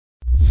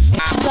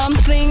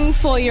Something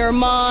for your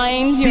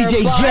mind, your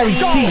DJ body, Jerry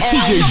T, and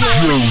DJ your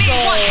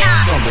soul.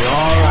 Gonna be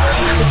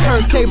alright. The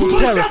turntable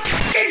terror.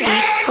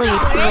 Eat,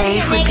 sleep,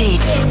 rave,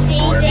 repeat.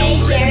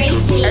 DJ Jerry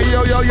T. Hey,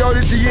 yo,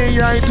 this is the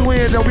Yang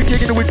Twins, and we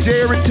kicking it with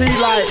Jerry T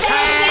like.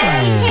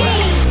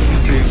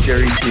 DJ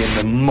Jerry T in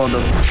the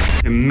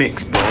motherfucking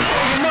mix, bro.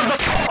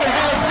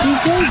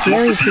 DJ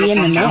Jerry T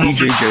in the mix.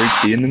 DJ Jerry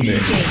T in the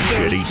mix.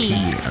 Jerry T in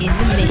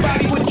the mix.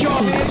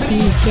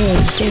 DJ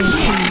Jerry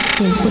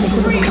T in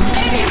the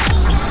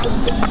mix.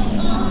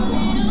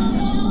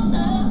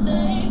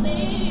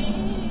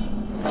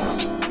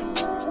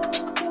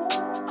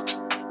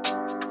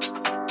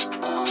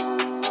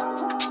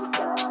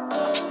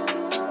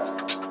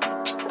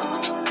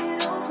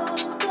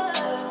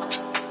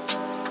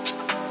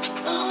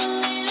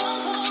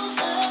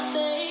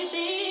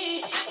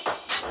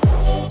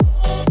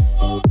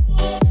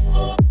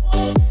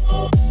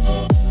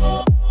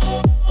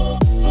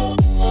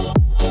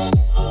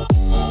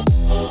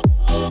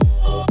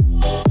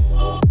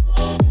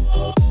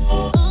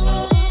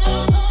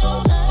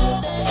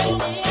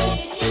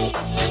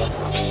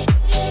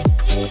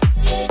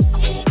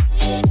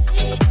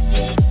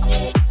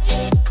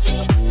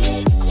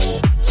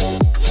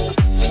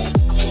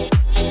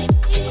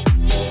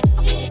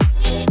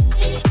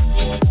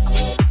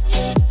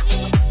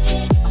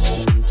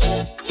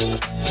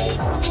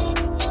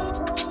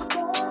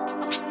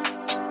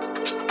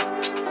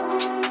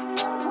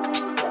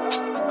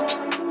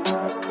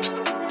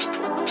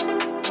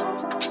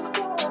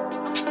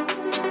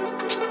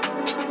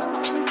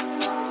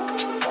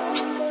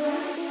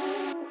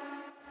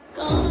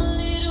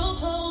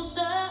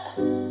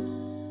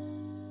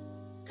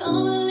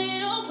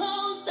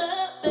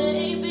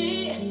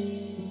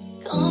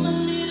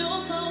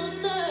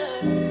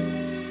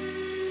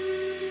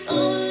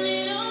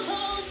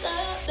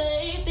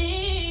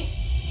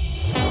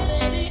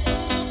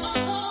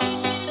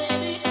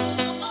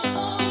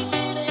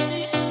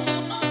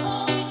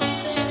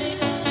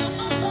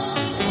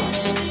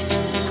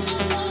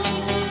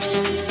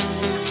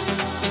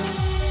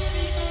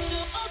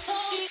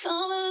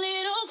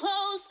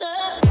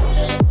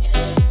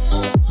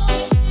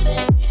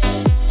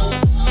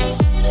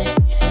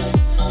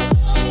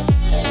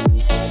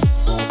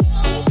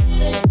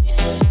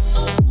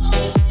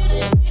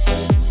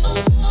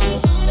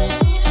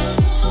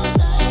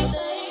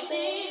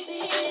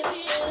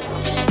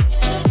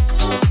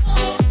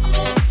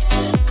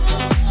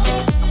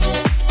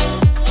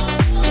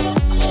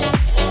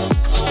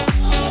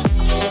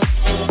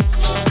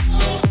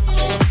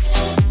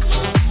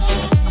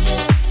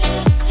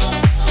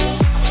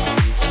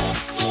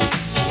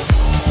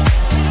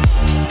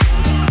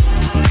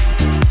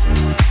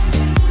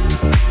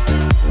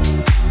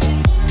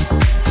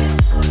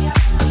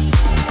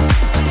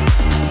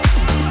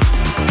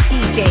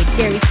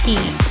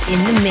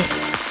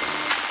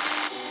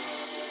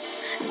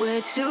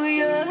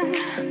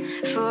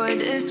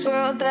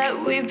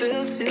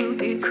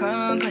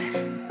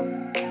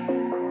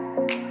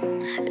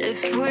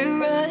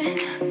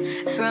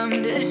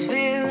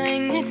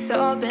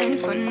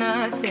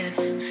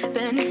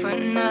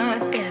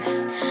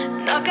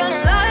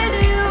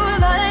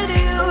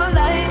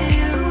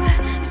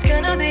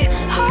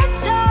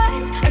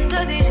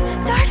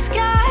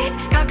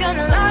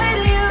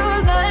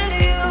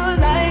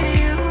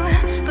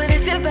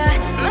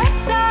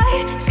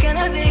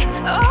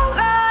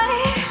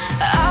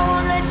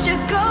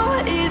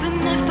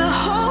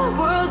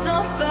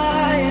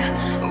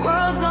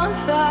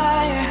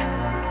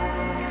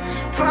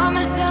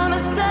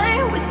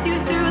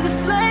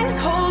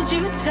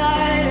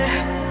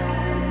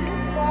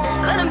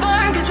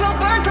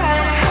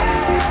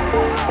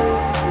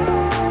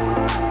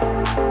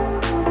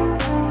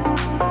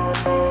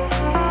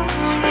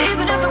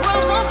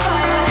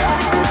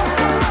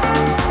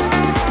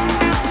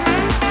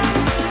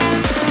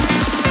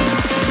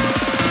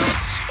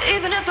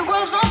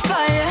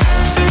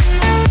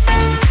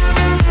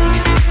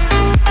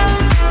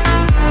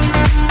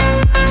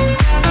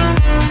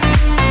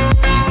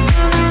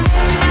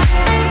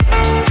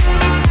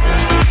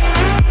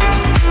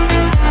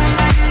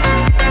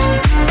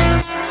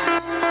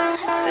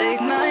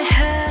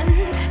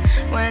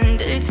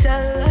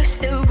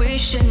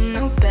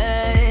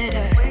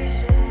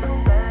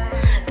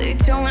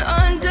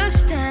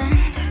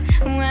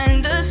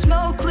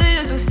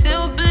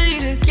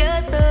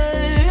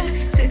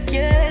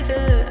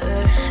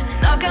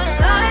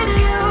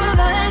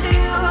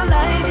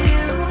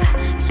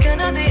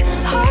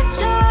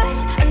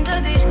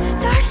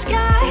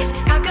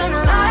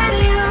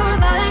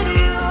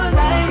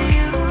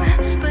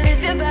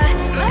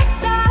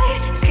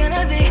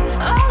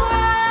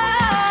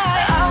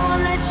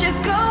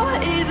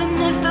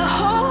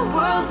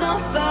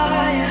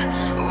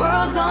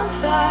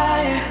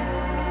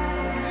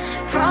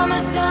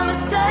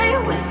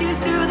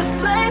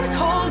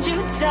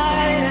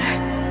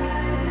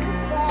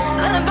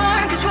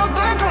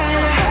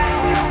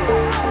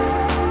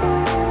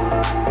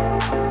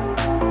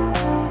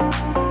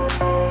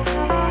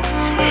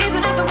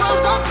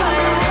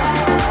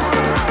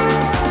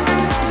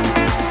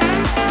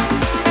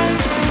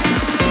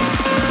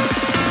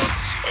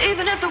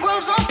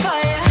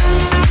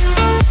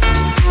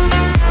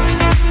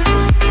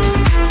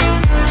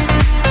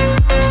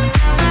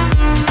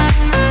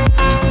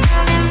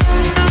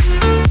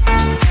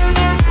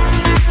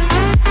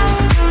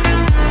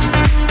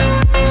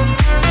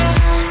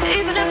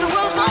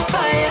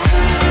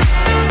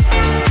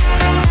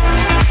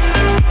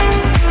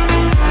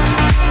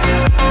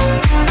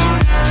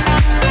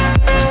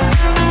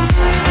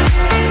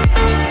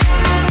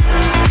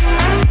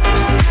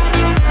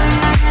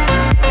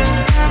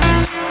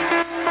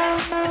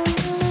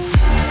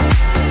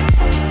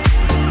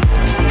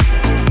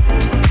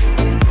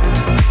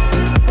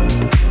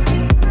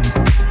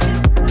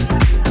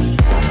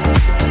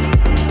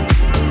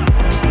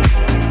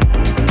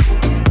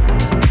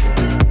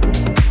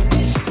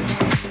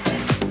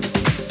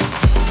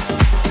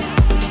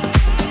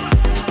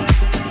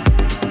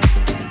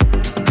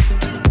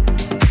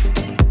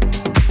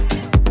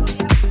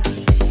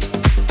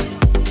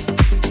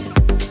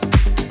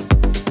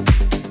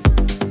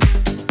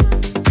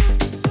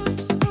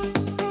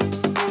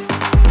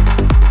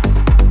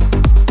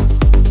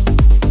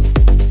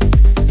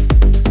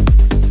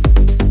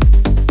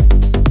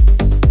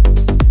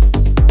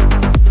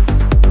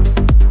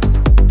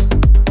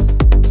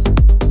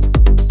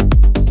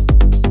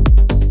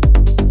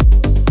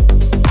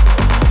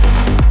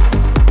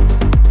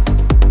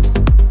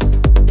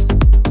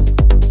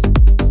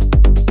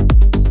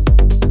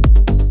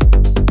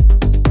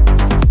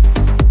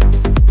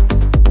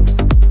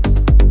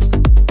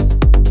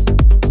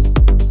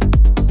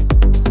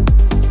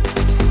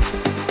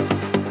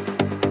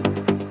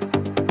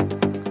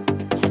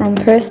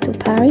 From Perth to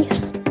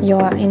Paris, you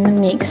are in the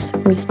mix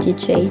with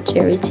DJ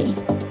Jerry T.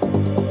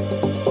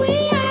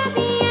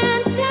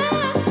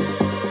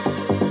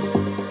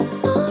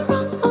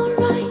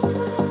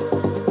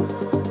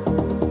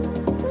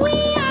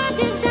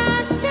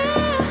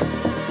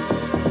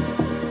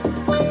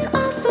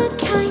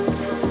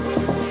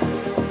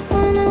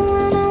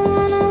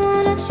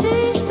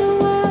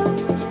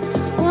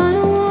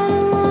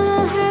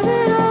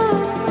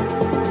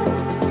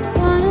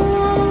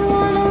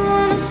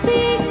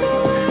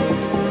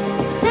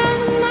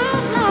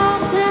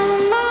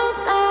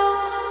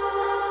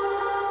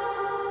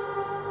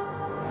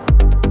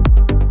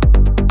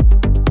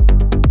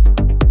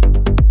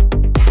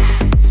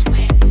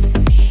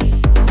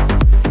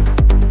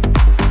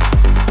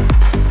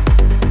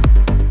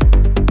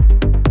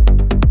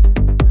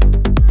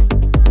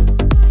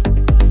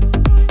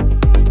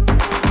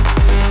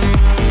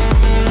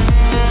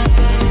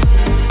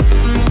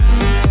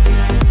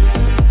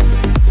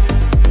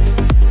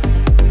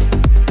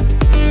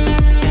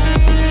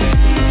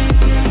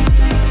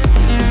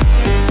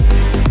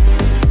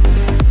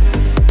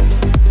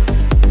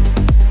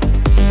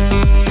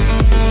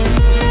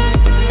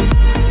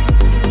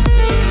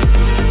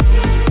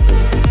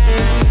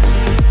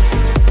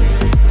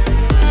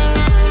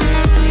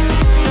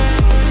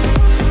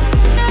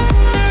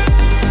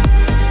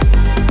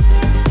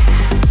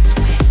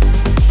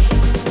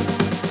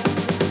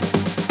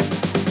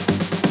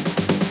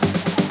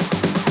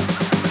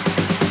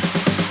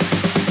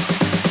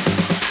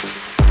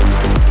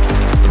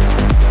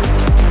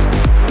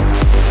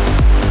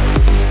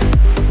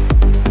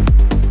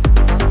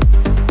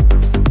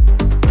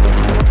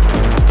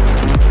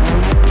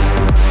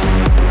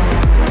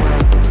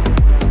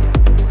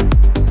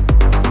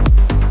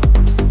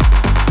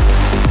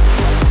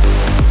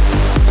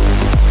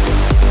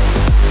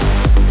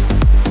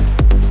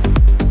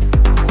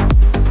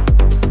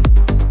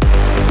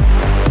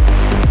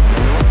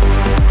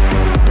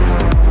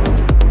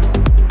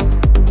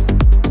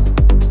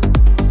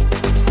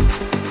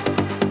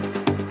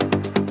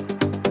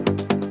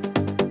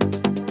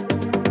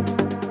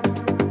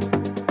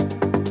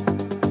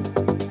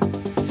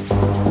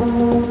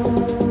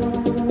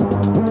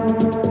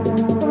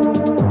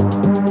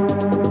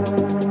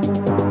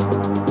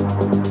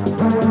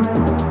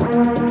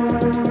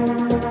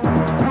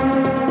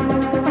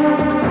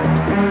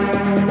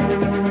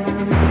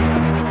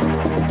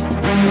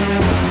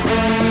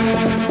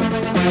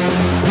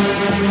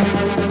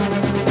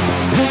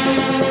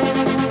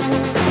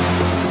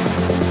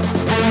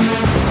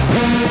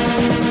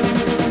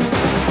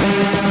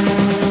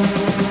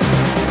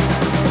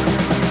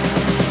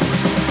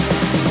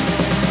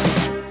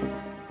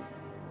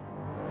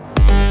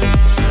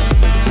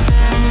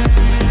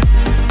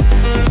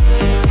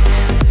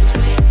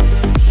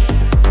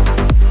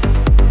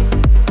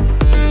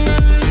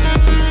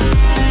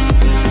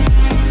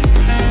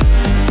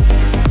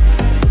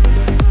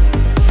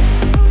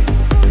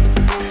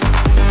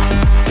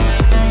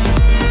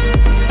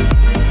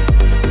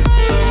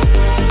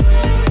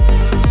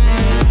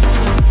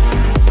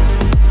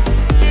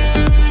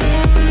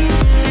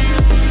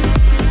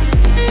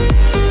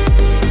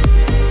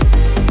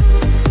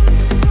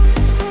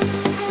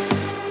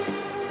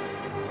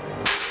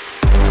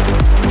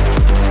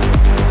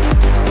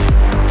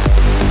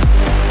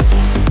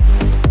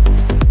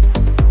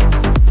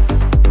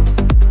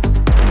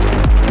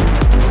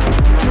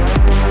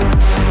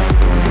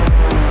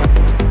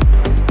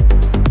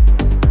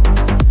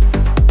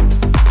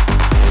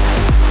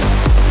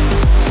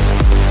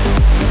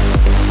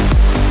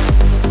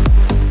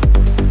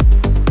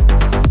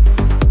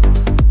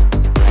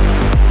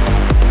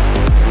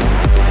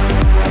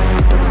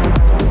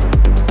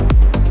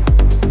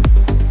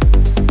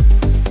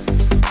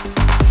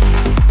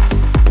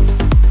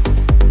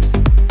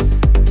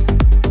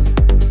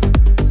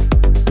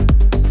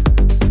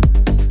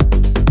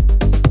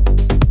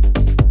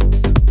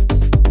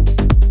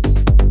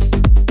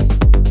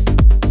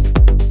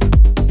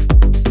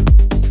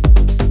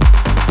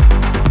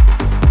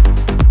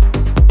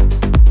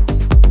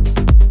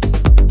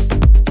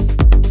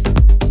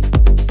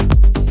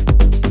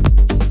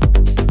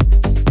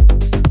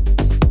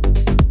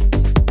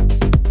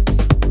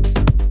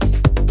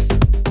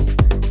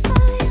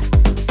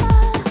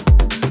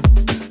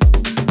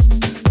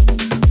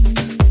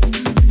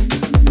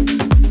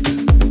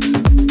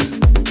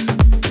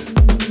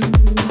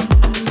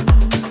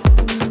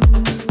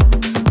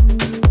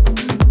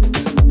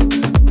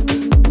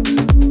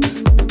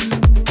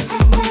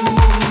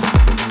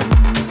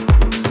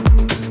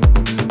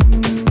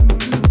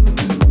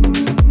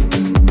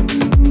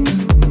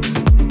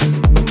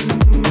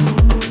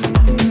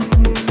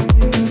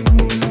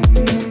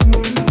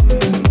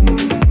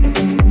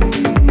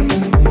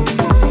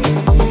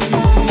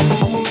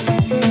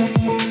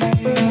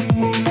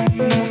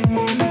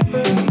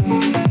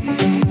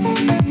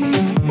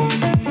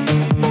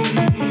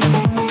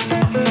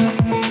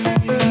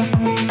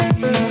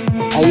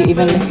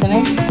 even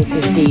listening? This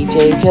is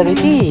DJ Jerry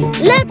T.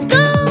 Let's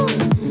go!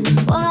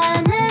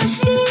 Wanna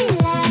feel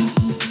like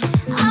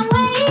I'm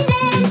waiting.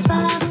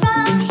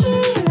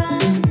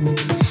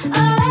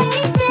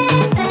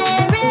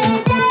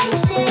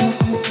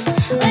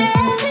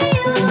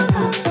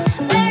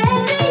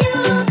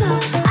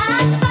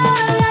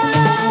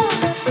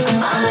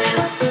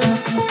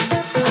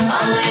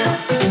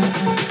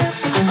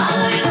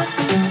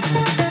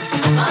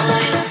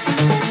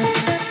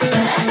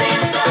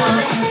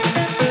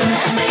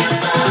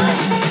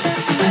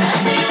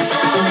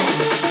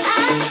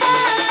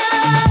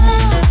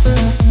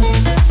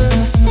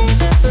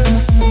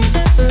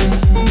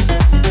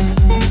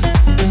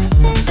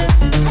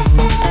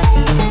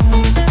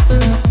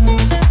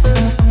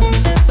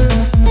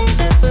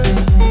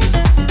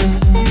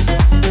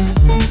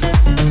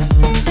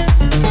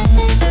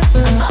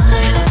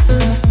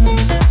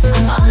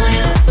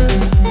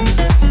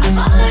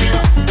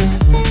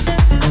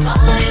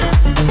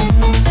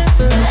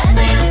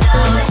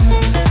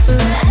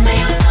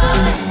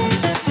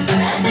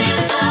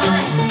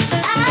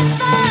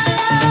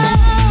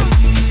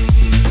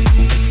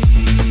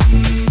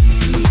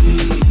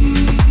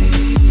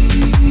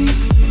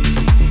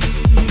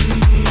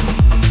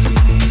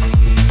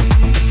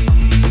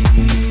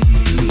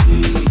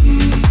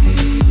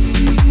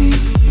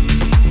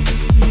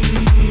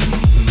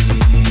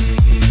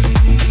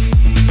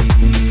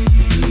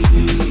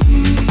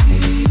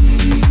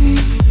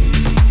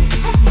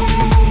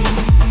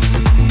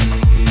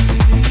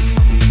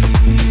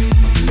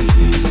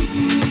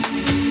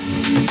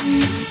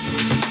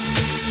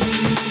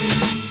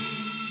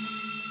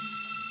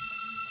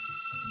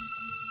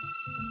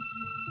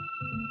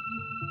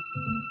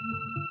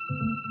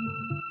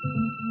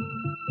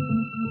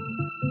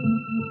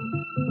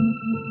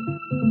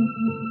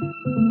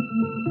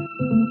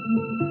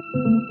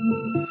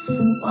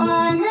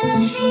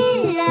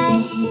 feel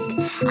like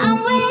I'm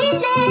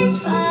weightless,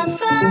 far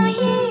from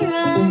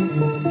here.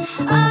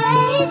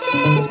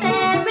 Oasis,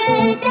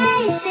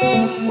 paradises.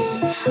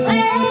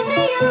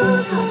 Wherever you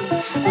go,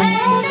 I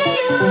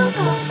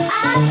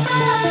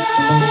follow.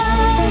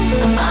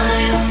 I follow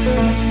you.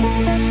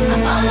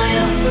 I follow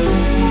you.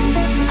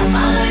 I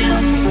follow you. I follow you.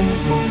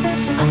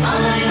 I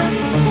follow you.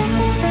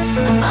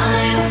 I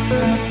follow you.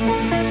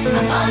 I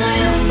follow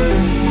you.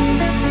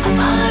 I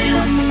follow you.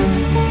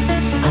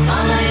 I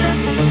follow you.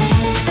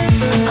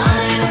 I follow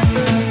you.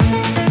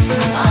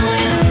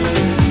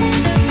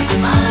 I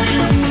follow you. I follow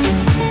you.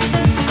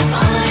 I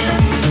follow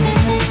you.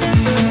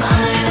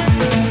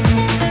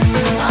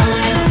 I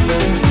follow you.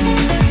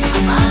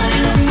 I follow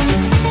you.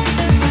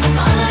 I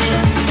follow you.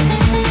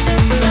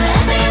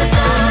 Wherever you're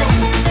going,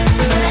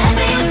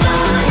 wherever you're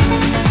going,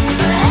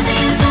 wherever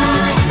you're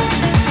going,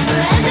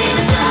 wherever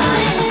you're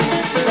going,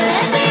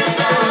 wherever you're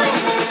going,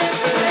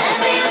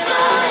 wherever you're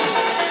going,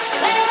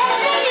 wherever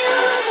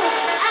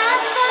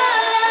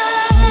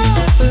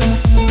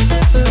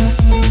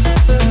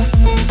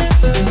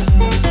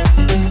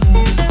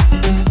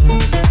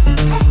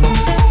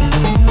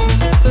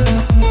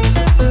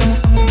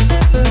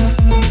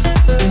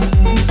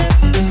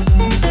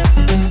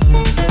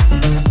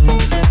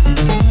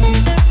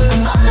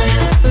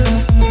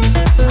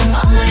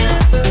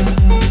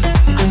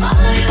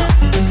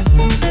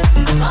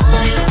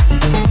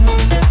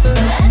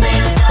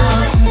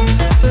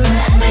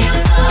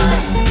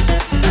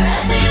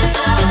you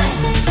go,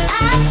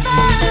 I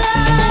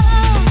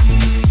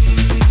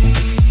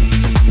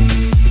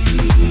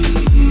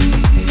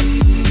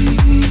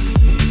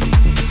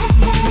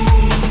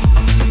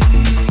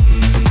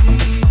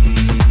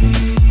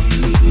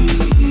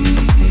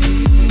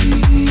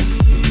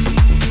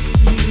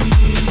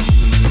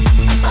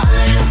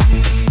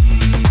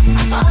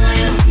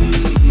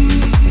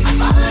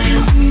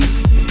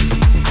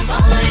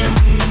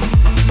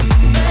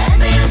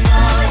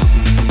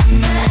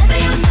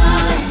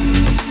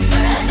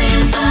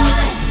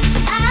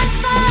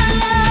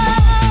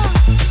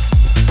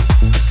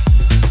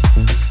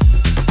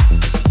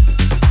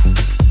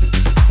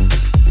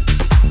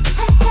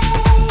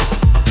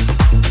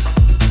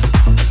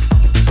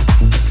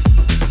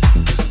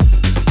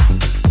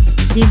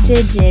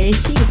DJ Jerry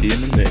T.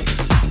 In the mix.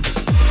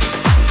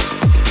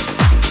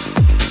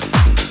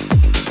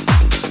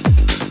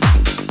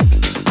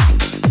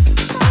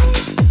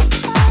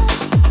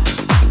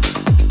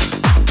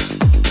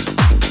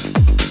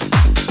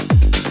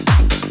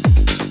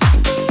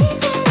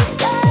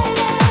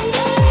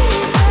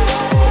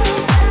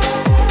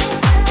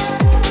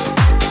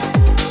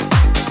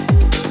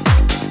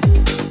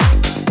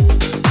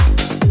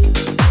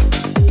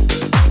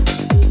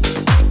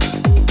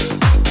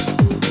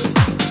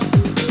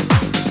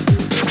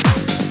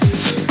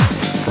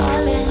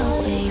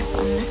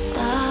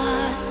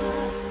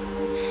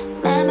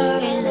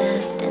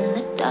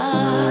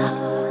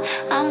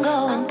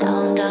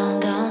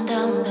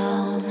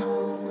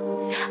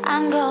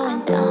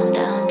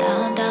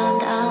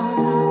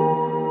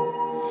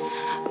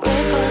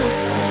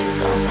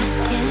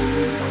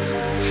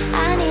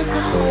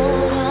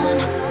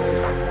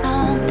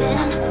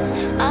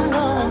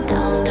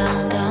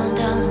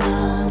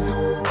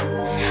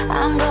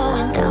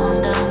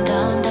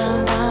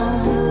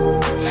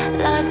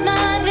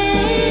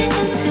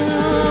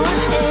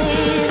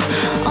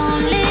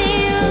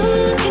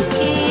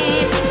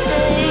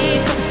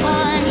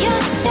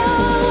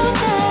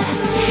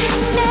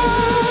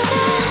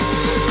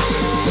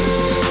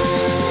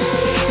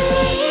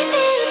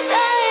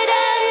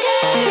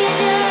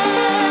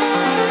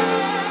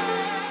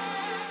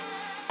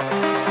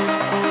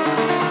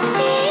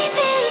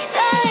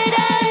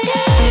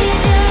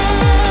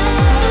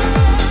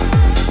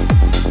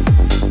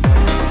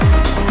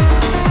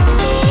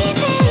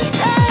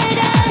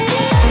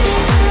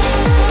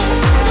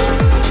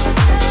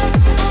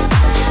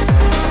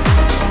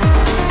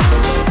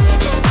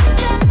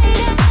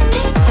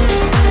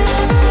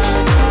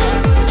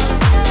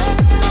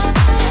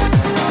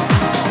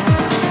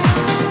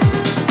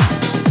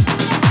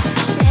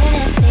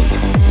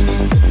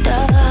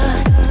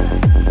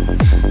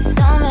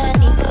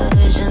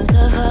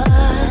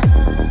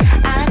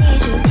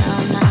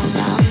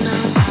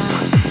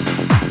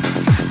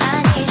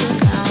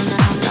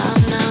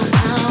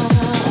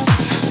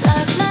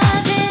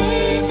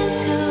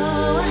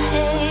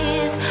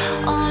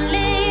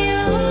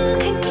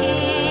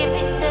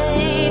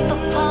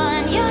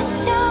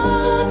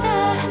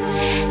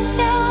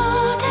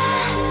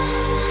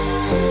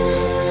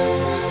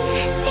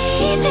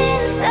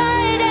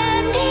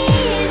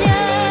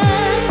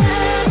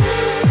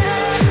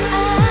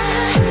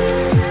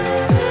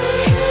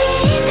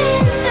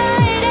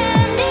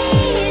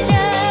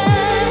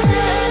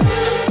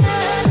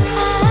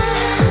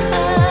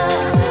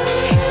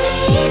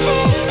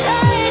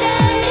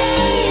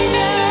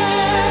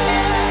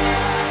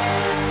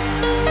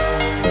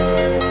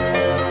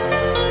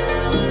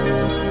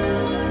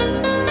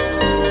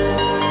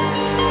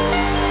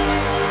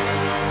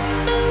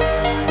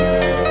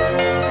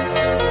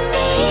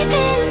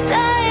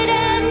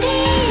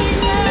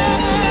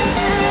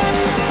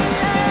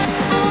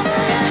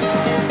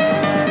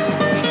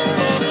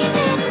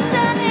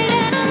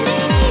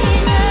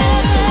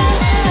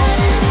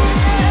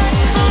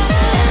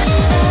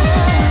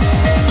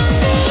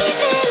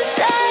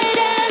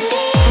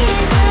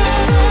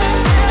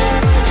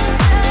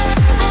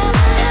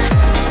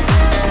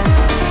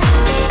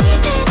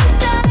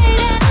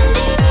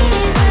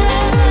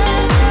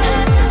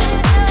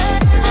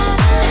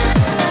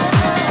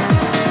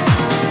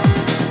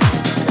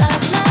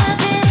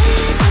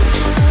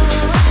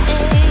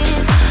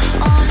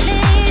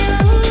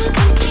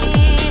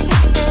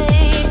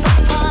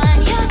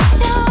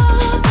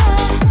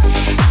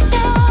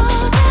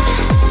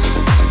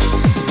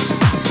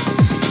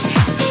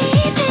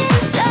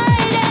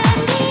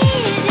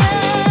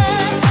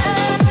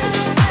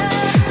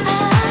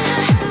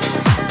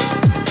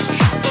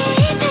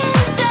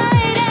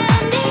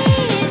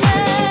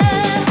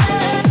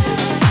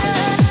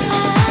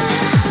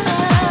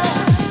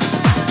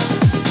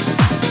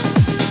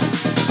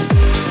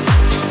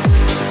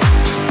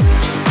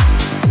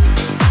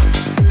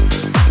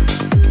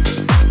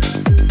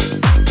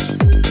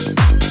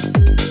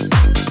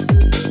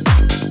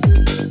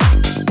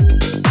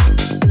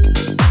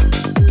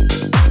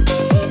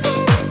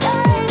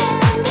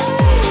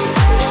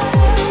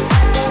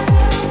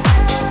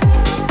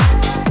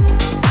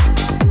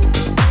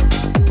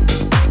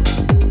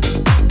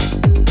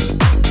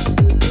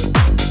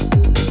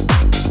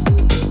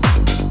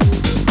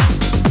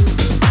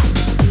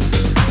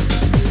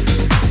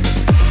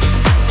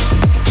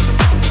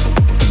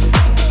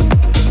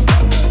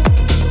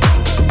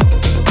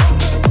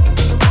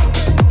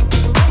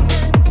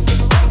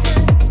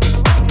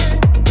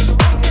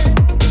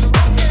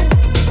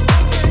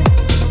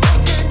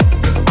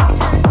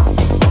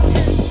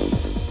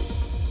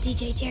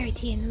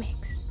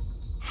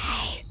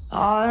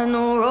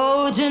 the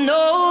road to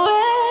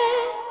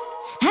nowhere.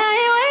 I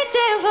ain't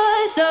waiting for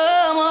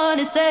someone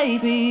to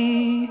save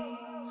me.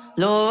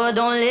 Lord,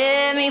 don't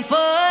let me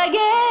forget.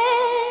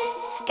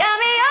 Got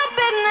me up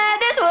in that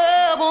this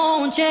world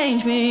won't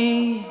change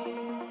me.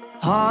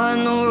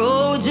 On the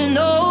road to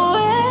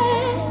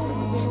nowhere.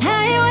 I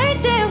ain't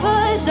waiting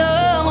for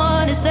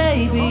someone to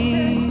save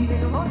me.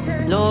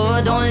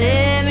 Lord, don't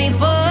let me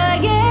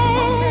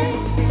forget.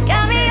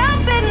 Got me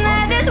up in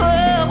that this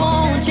world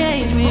won't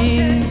change me.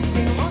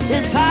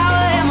 There's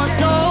power in my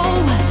soul,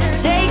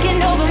 taking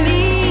over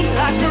me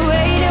like the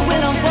rain it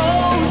will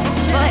unfold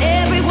for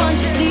everyone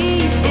to see.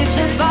 If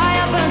the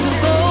fire burns with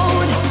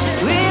gold,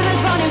 rivers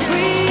running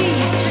free,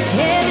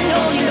 heaven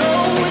only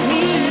knows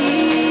me.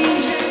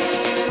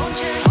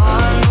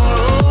 On the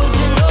road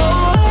to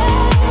nowhere,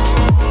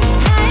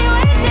 I ain't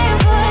waiting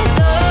for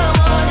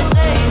someone to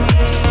save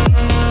me.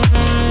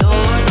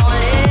 Lord,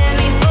 don't let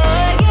me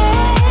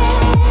forget.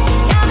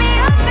 Got me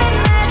up in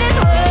that this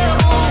world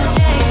won't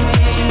change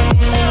me.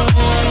 Love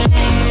won't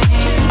change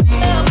me.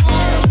 Love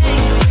won't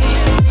change me.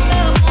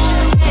 Love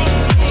won't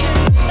change me.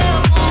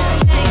 Love won't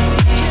change me. Love won't change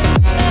me.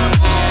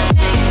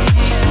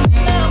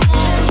 Love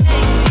won't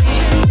change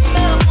me.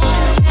 Love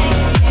won't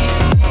change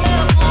me.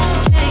 Love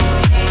won't change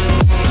me.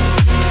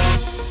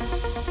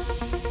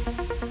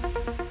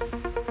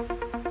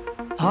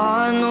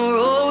 On the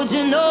road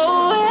to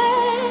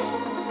nowhere,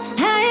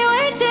 I ain't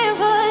waiting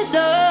for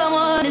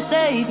someone to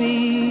save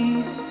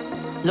me.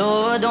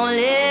 Lord, don't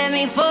let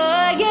me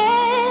forget.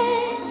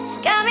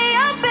 Got me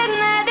up in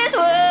that this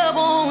world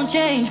won't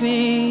change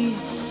me.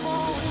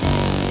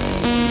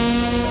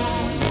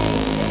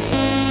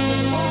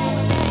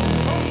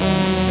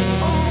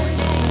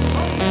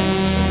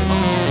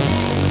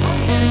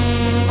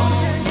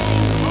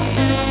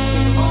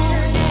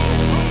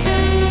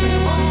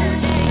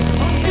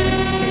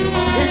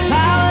 There's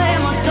power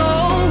in my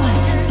soul,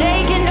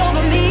 taking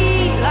over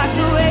me like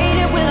the rain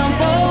it will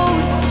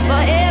unfold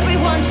for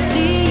everyone to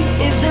see.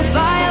 If the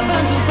fire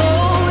burns with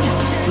gold,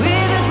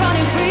 rivers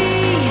running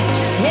free,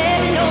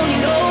 heaven only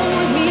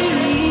knows me.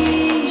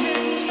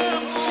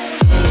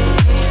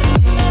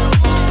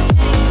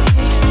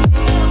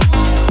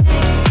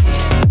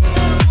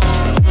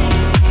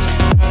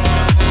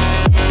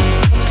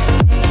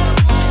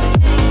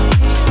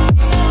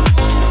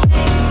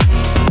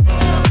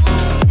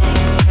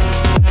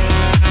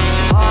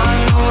 On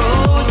the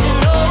road to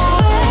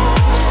nowhere,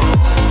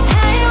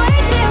 I ain't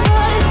waiting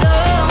for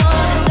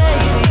someone to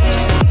save me.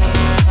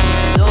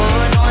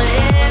 Lord, don't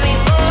let me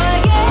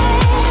forget.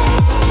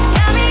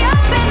 Got me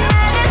up in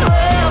that this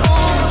world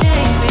won't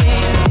change me.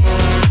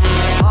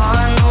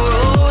 On the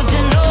road to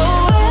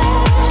nowhere,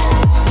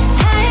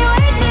 I ain't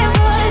waiting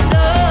for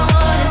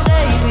someone to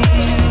save me.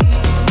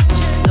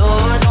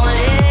 Lord, don't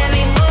let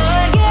me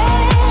forget.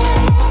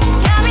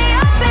 Got me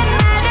up in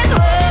that this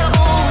world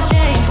won't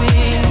change me.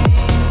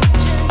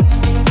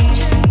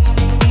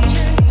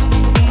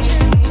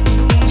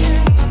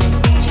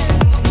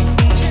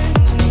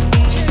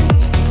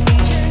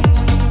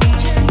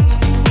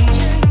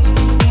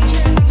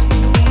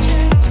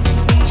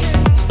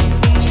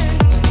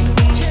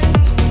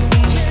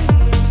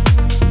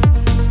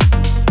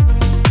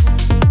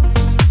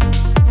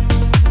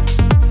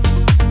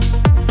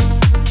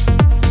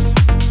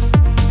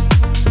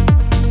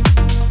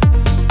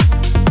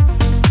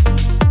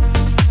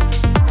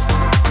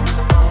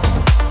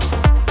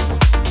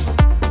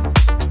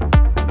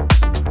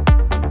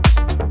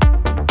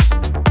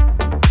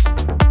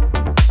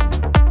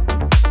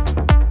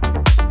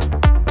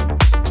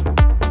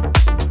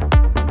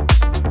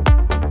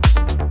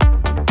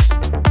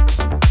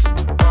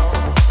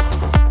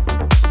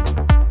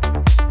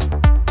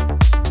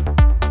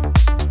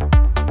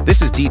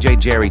 This is DJ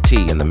Jerry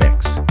T in the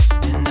mix.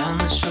 Been down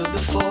this road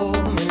before,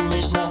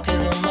 memories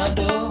knocking on my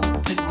door.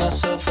 Pick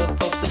myself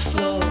up off the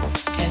floor,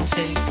 can't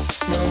take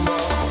no more.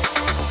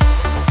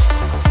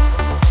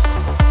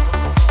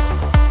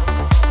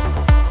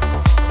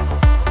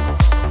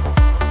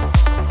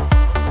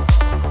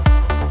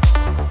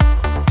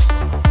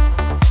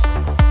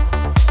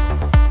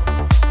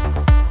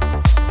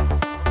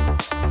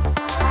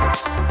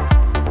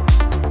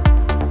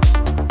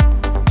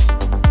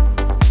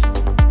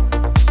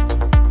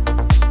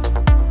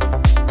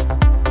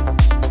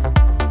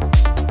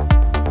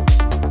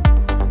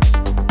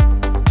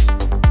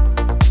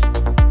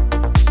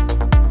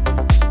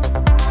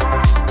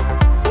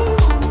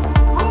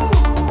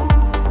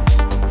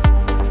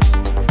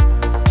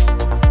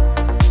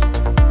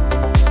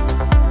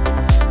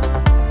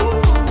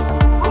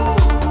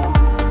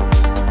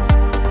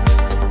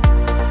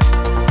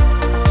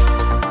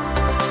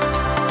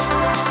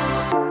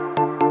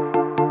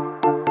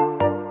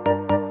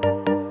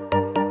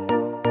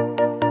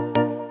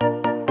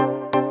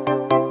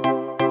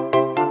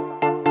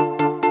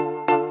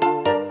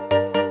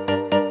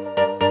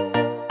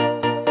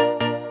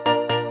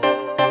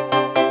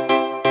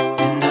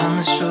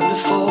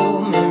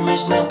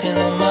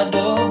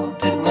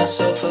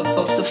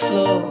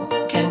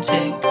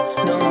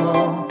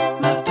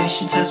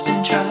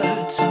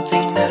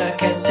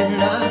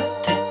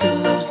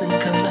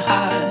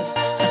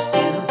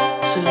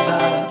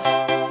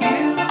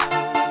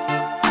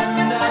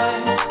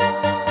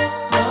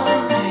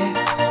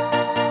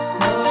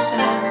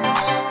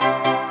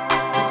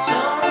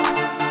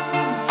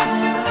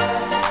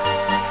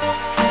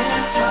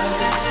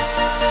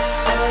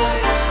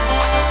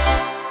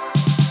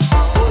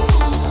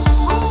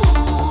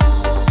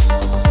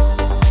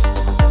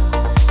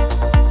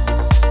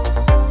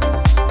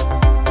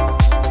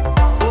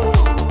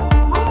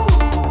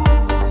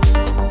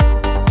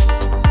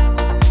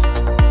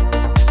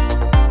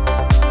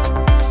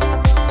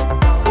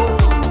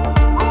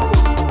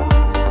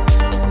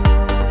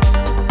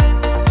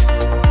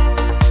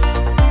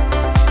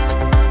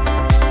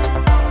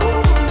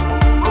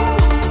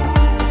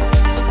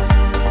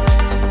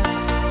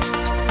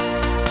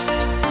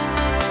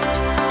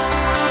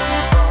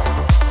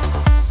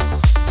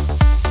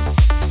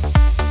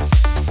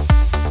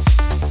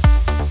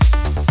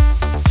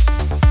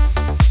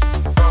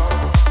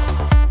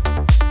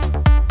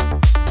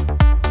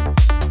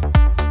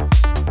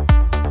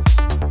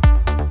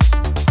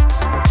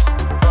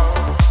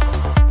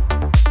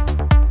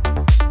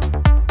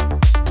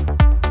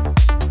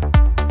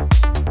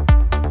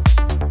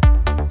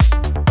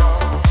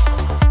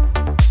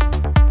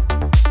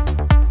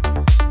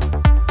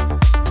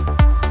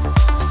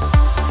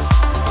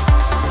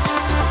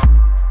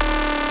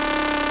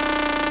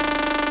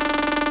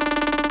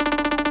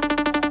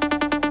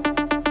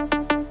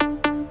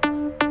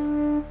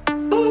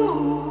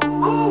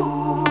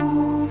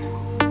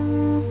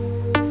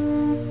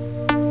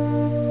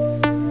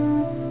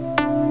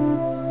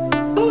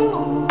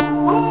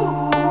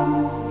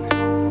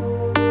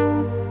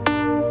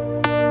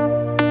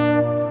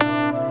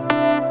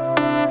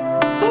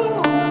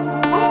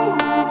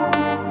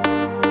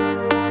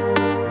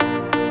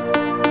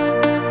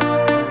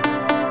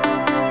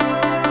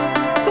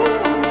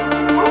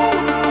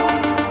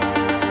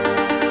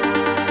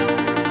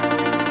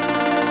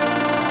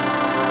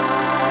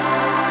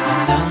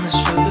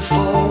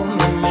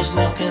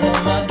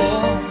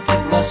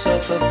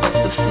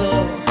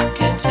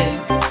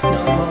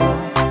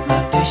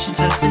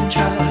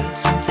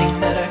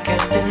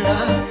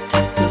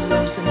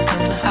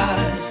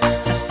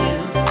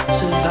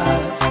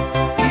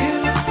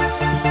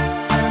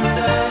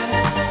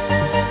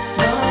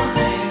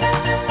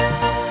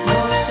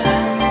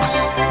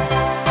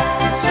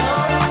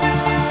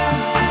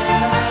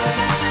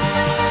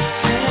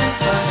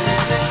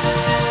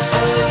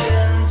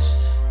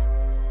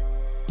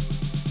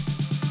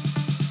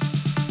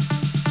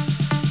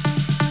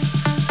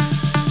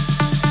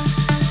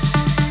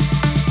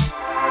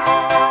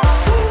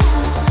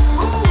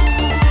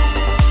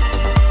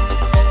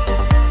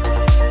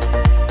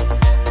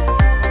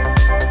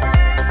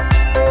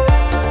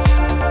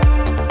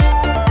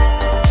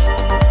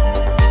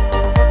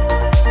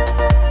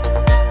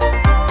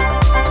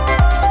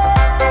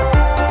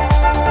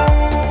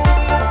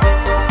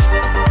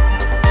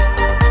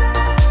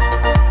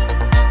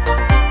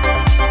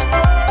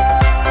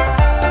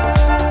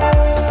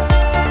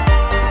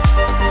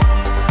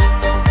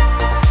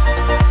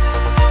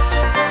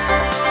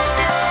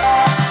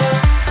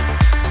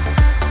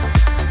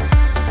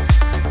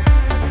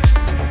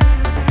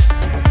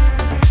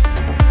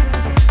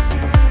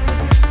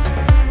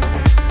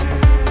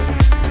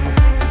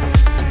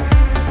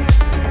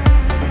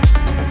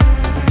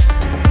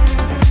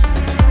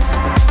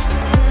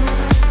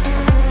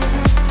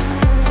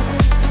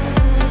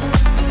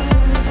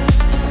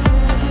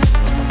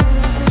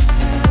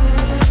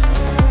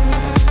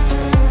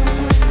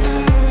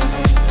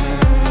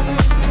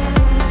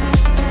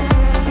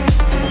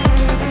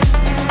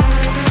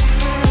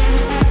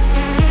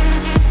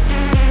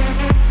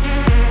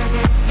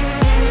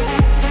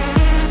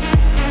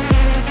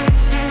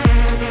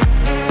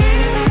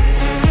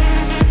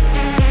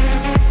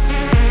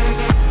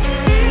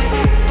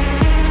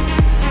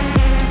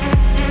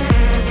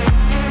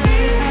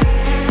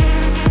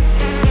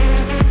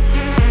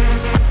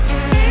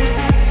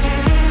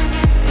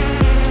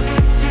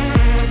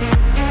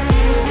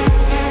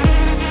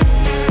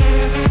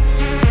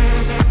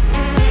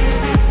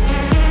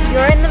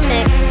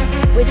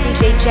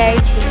 Jerry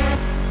T.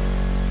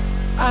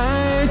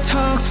 I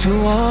talk to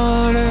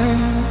water,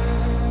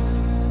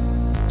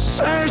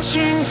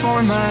 searching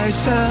for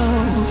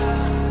myself,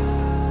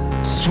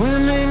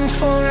 swimming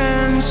for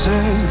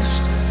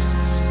answers,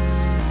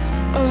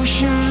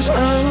 oceans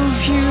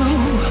of you.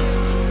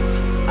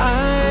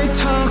 I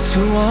talk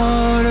to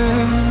water,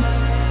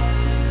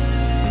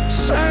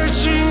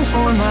 searching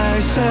for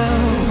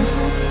myself,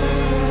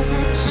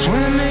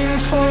 swimming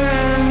for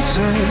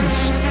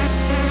answers,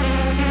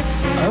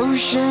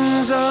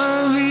 oceans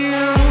of you.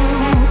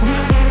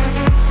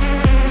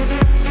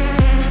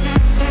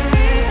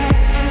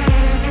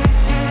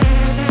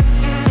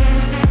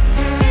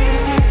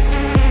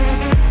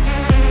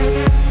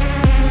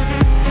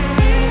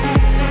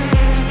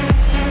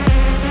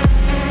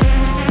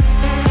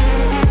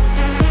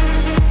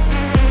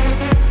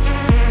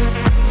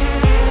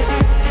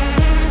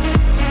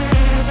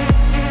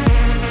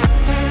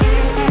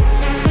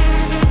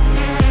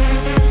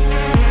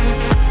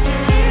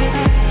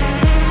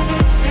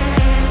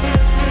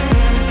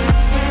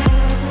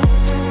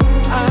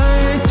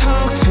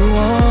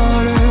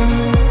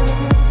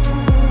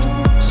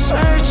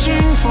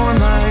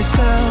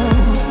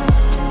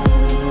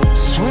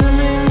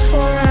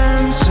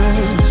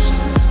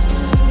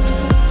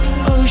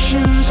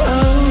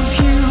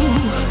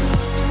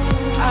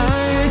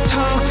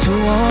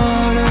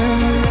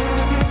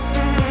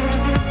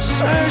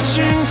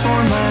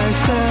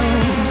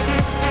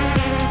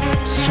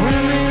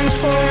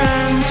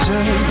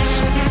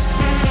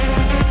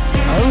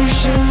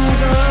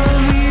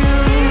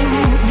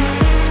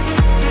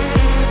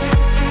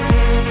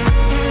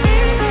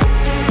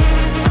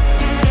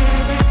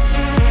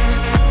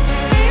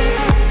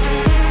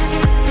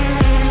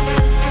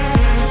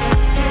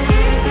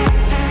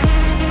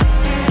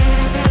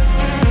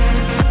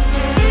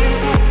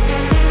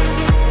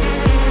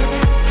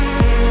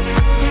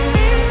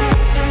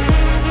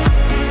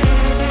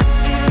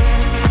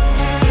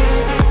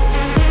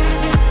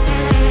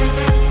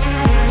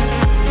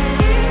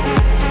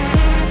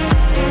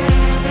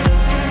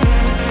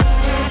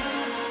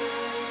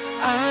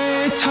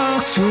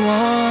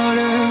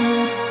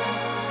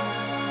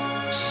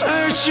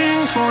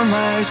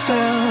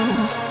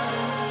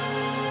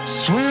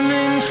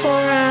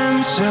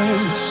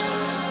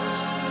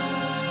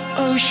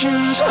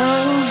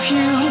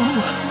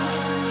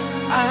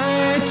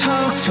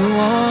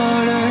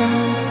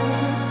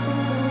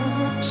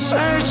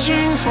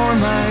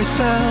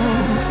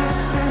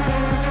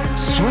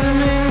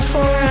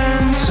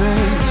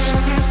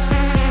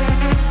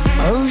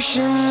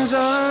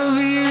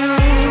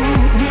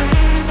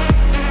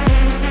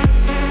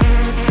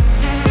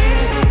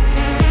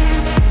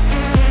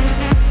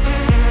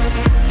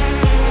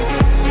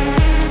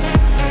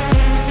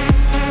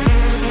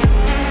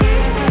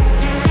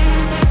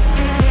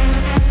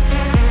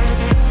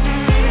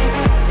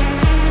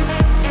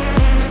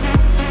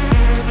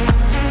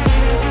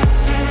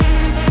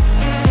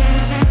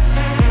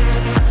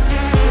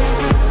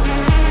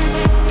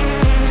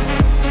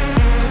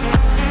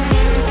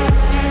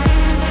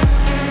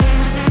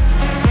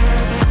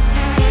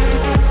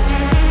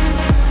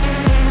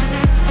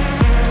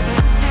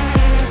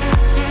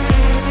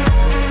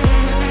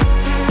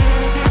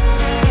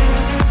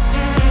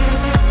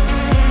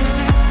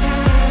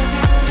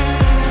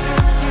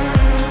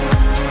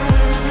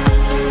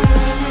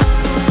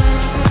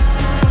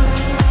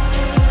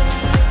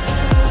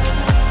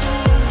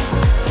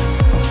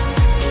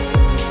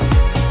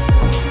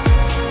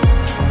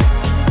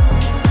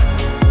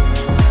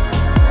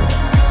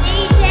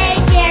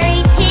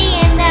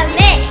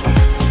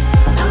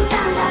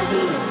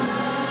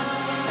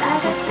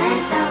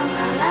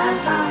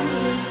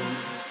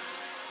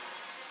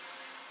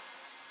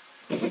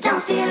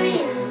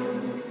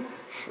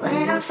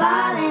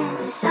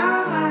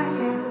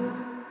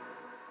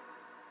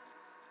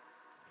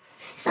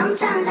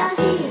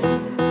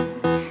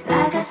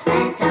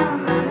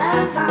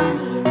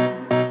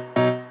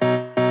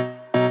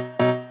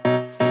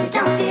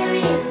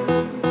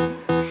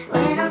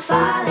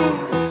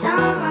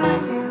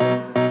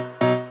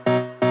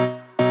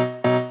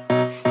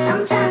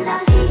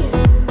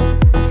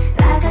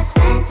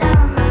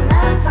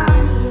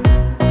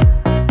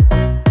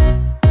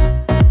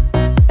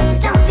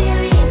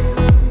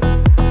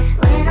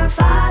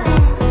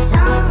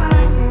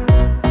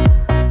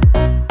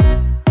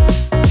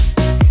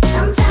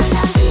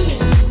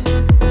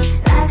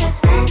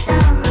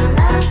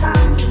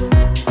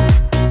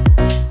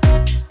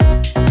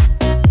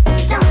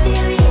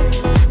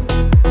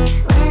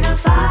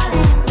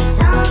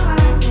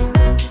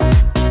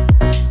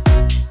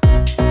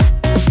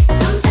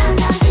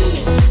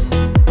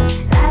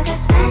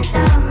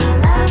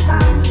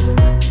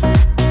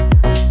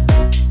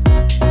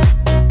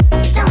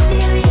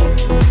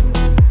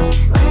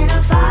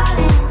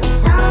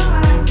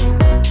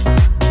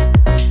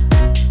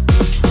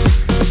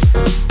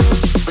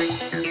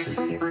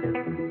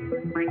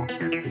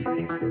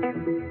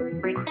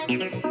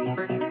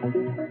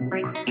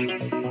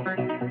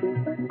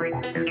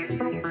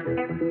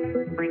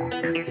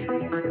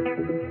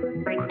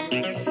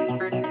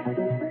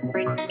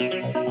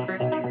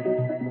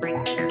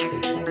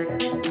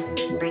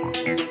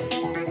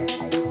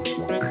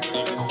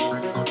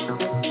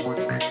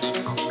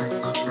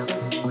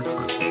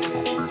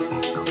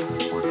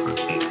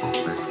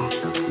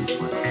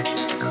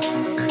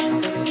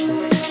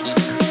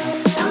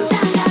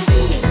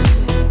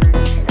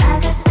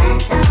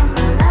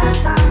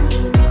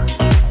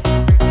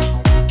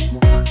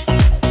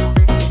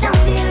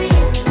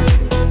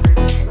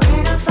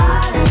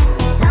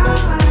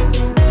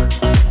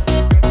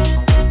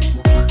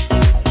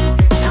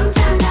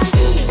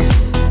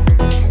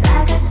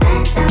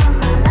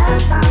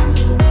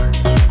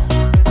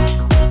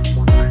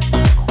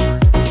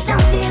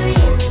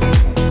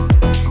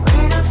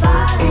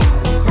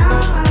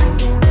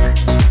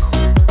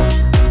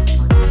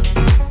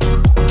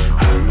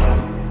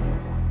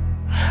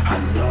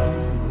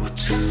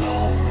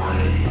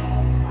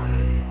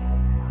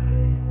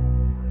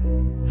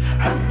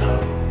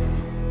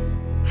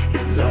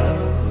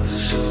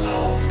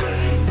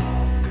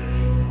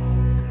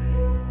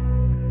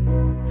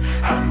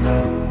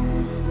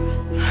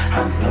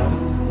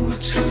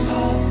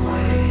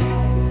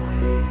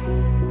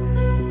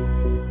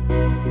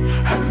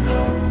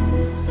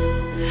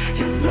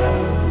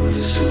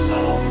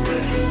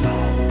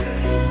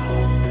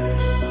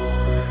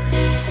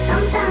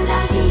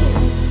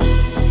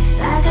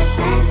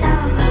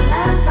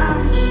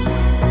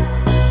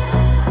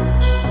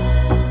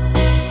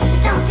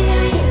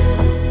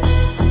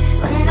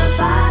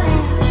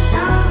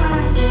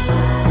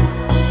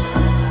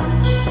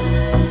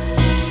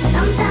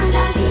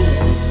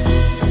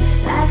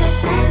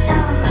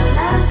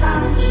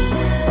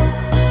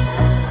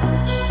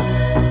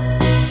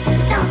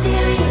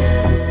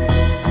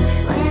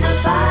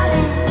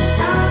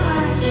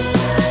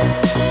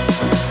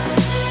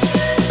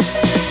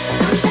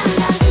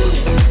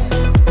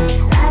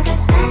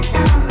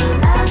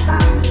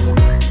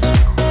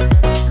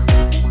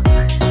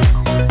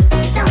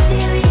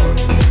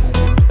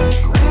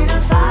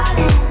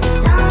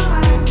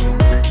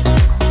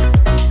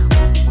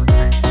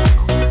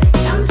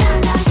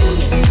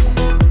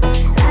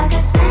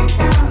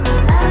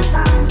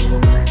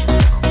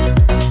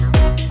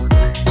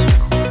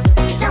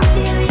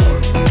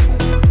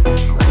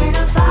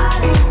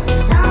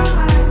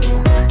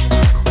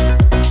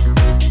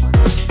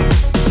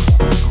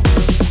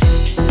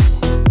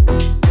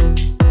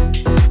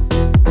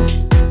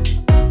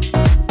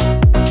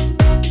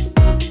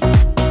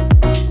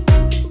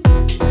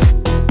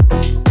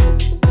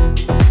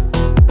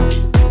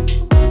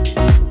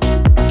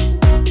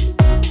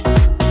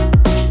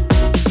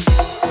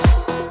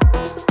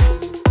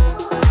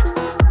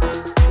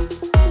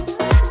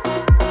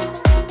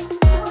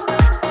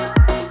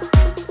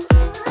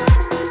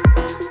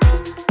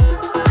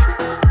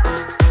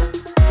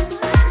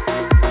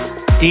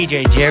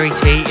 DJ Jerry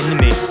T in the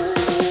mix.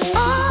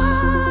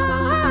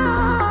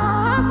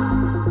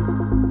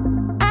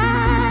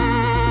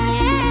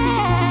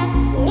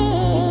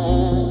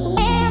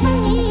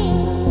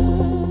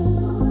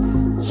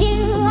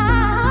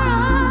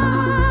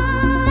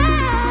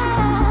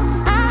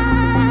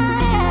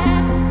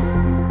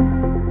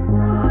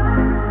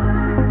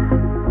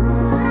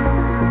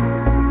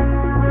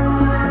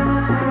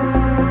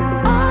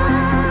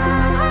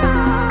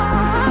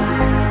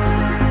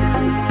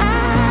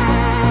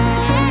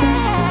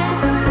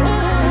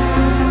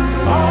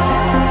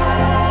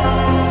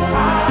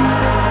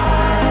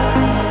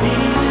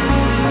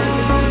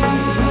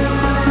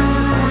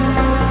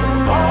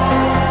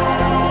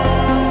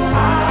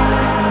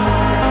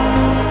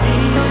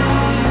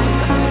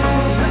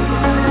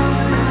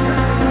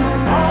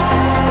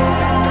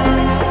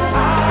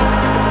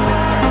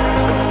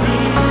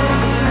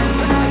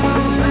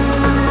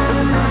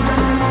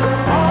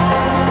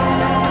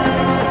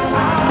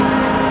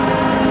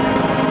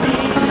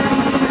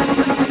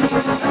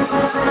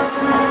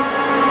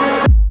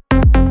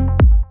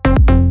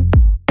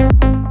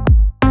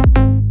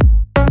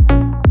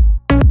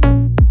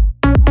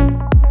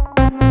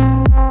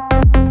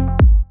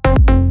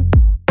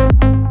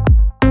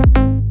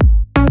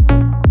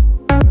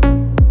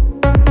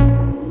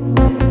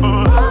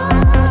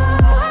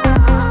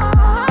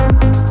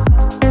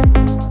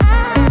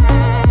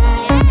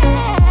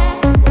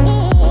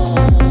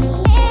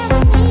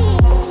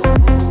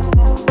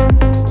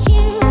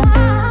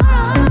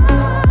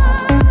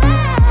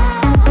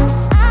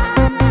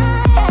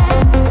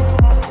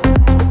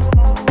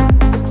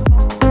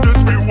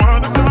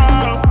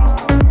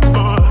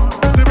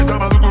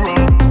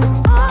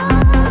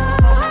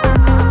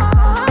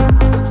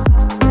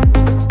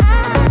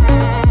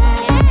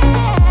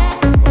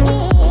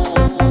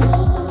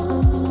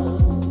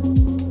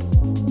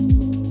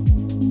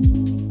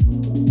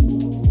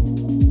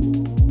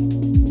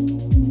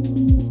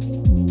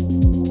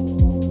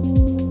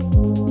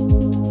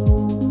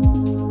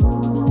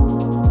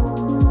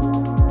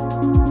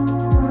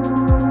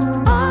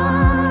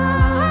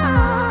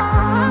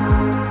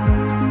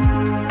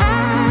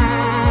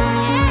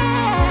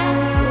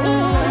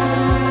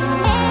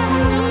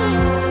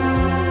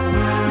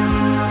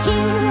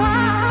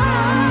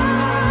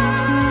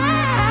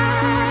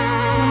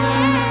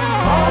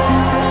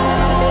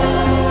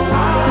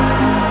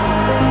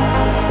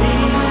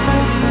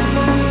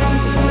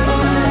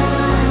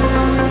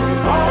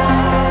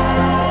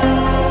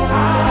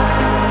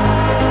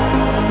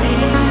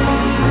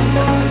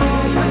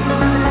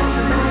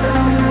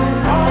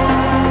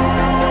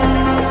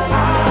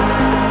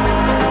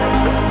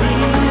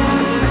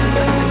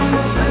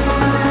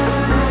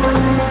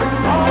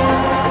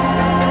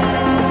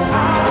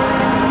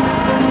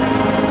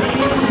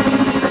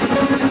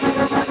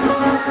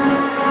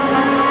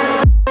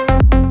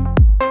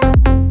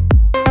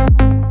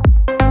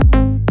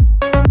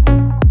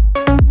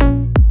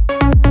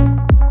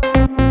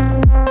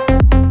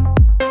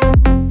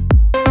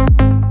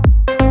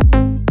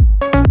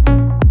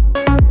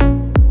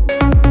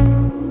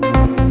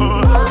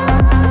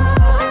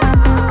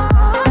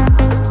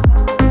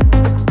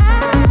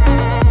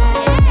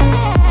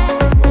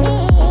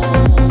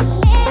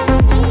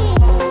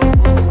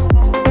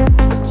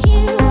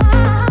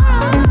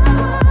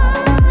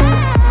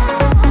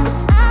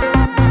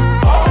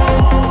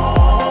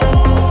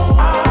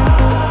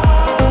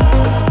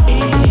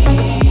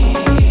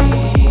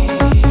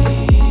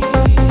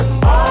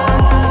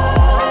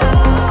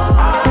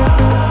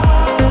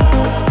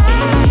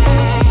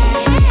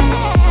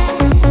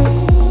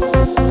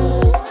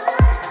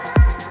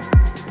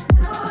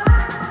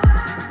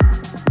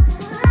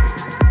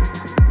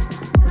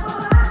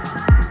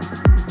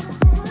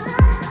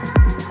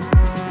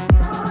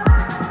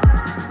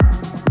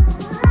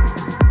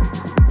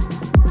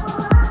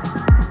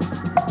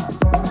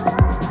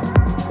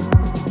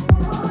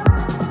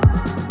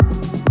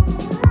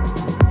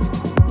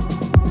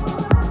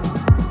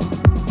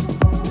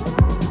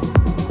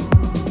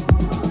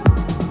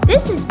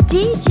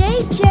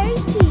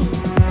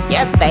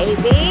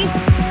 baby.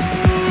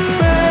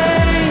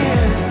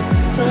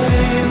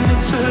 Praying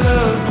that your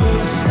love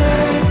will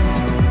stay.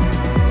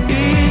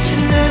 Each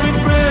and every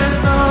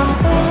breath I'm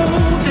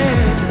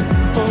holding,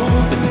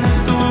 hoping that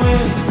the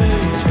winds may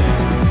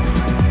change.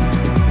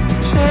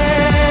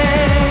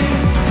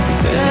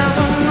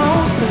 Heaven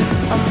knows that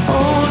I'm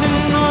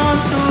holding on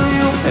till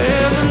you.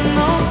 Heaven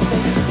knows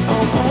that I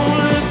won't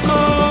let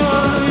go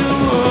of you.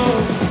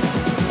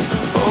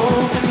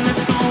 Hoping that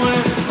the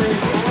winds may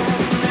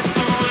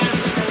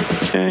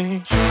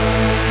change.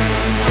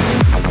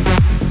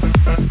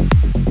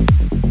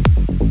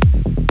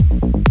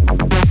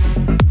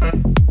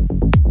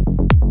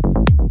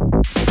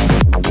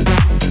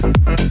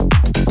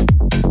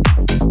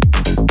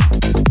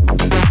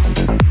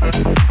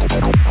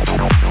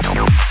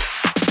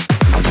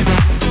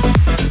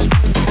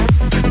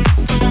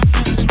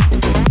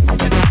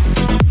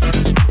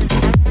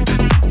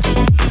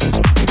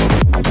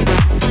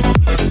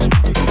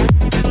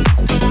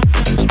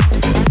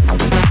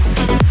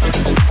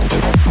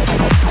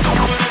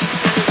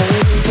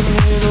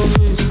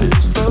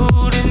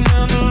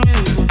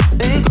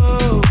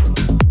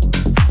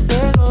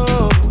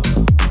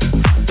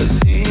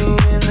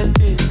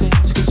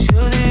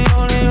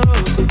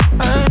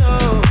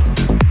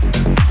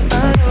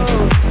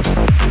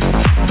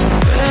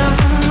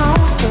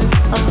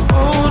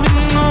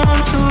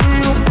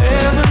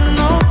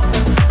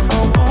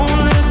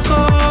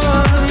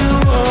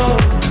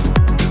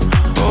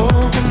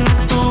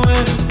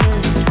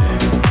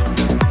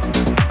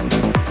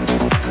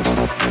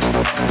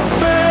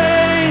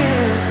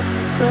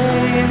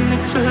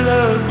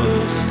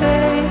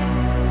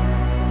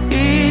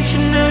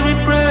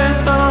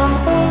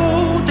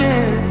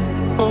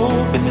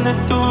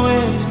 that the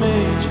waves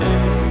may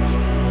change.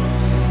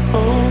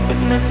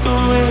 Hoping that the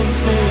waves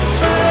may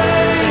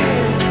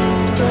change.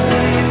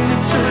 Praying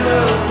that your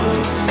love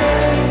will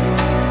stay.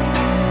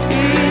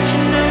 Each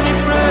and every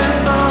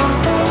breath I'm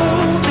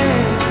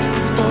holding.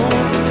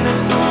 Hoping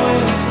that the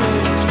waves may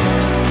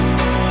change.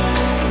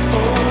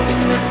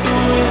 Hoping that the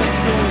waves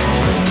may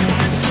change.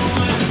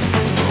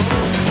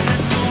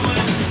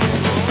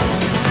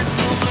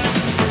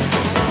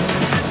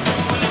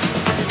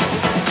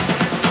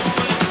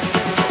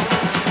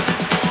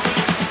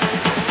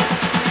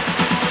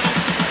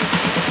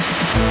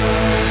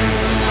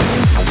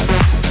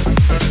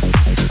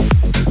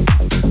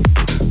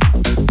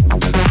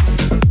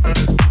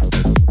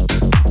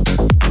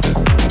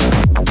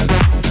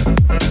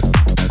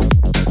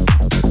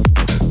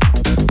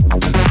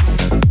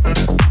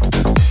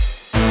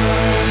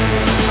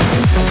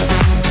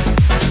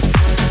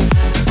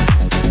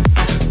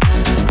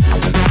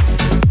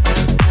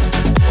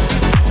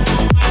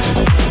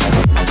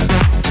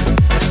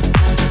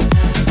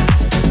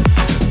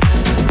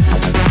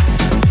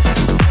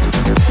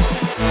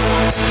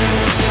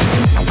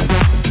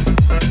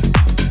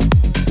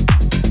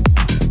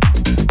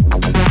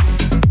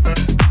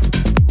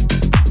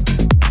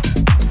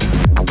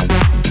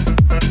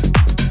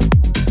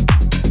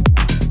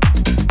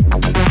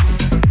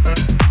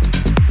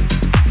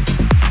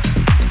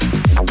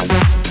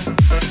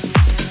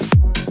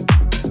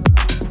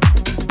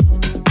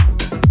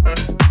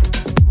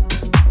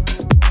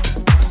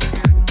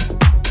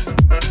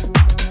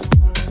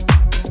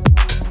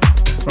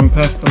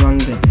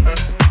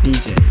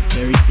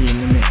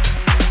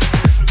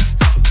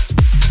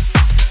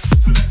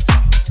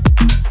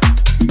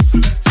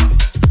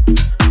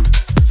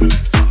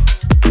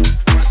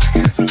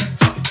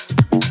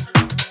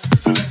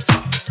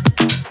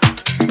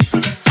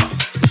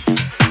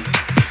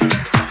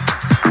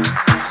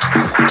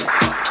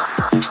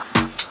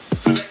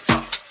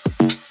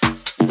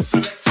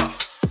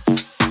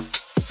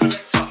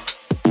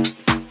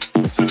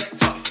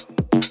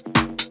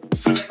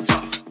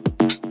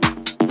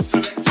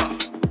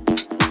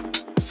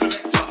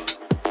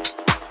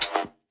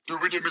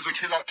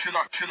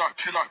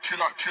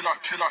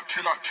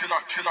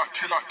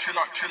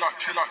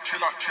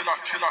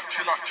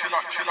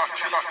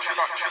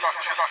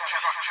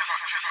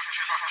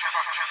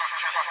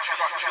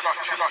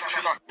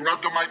 Grab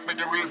the mic, make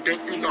the real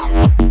get me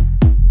now.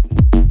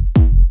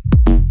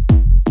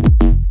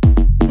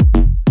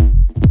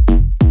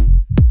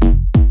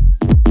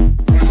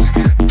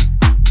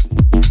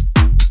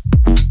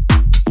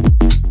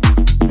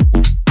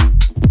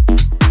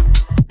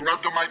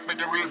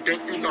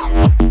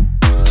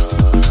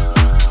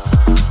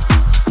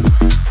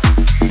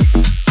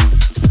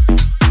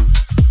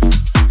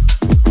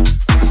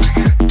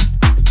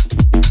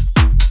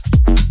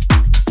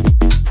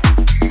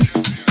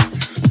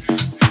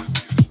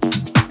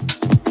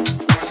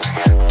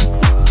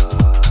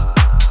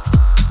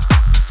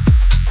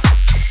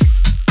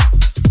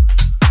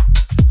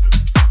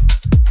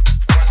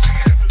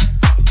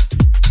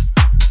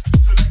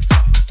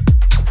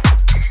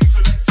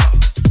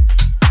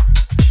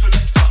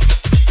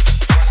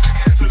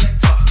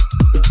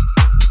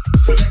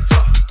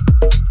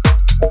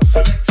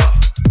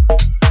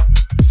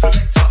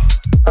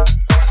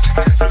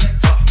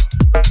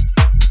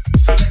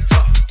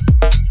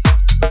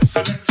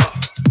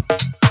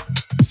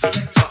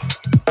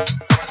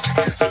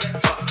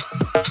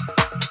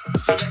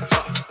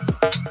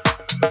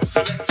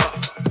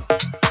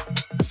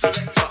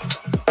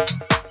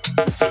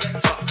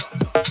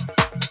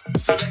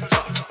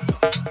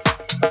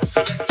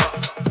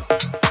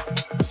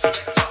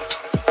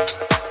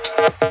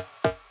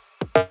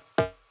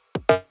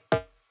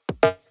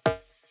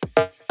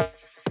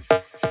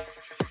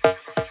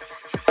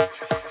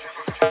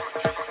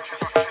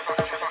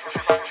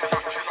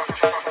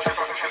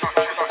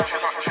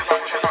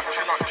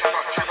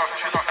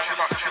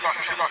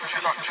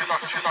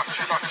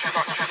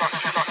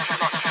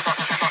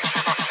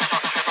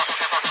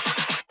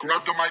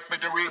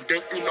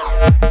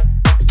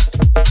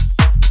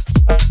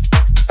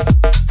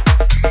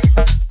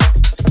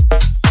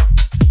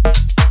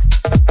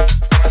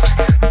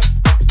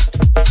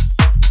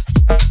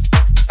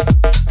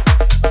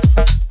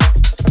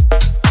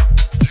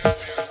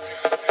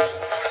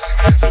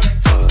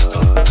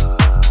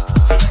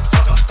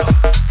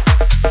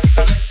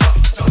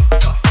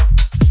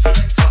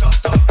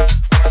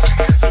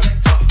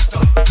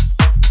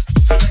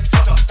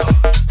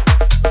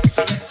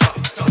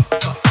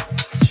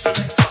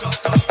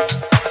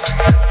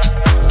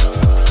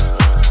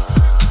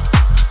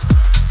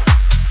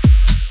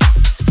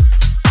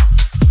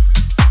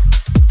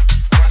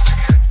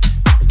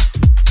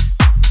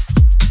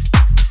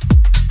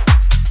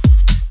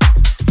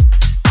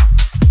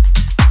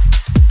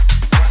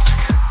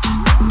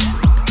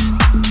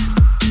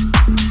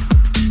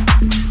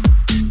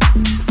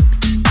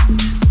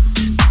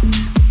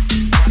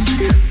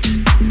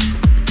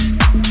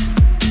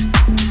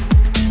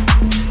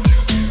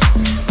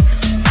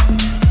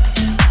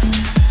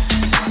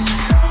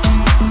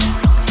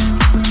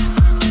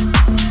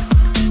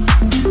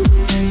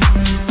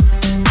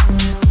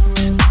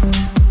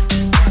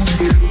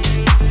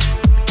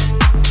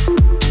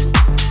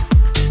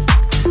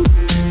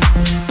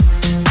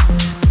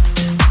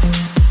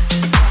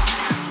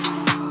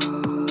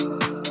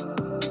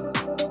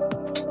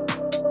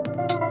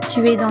 Tu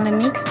es dans le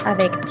mix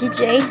avec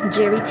DJ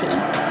Jerry T. I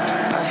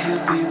hear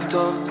people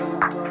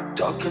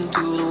talking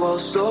to the wall,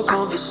 slow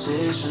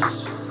conversation.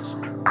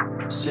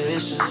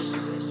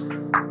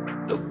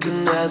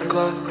 Looking at the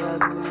clock,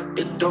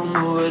 it don't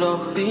move at all.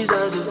 These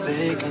eyes are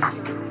vacant.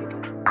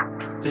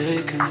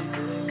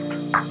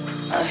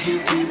 I hear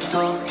people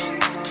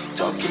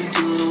talking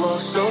to the wall,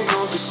 slow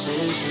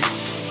conversation.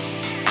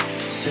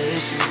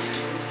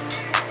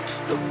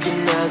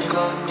 Looking at the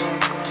clock,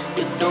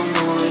 it don't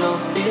move at all.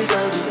 These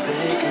eyes are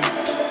vacant.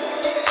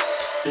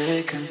 I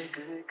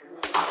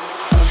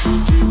hear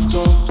people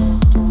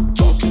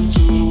talking to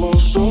the wall,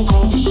 slow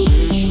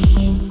conversation.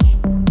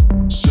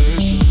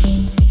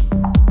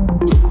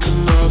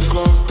 Looking at the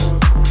clock,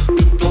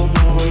 it don't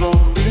move at all.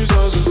 These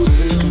eyes are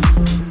vacant.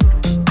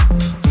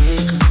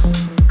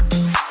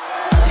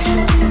 I hear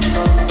people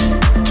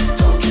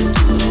talking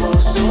to the wall,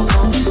 slow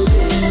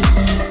conversation.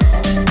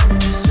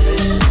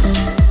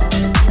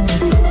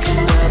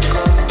 Looking at the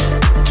clock,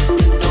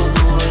 it don't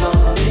move at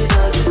all. These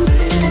eyes are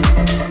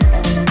vacant.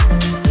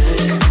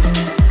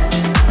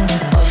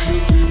 I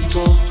hear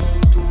people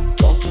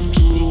talking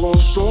to the wall,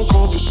 slow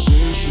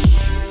conversation.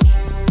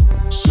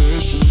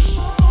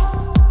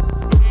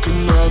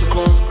 Looking at the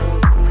clock,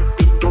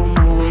 it don't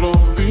move at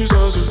all. These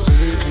eyes are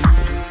vacant.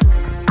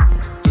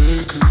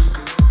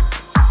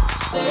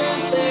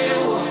 Say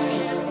you're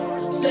walking.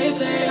 Say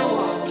you're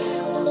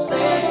walking.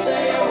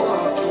 Say you're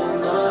walking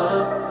now.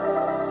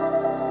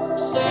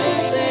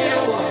 Say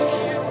you're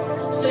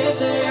walking. Say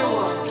you're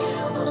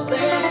walking.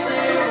 Say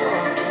you're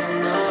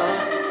walking now.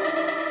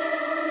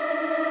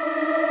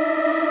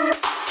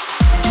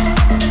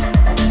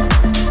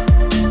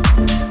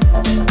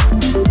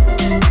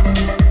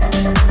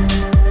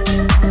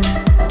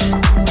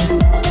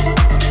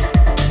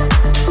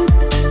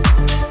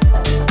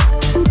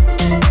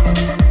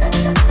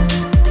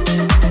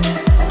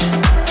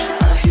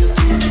 I hear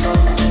people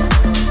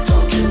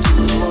talking to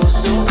the wall,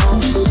 slow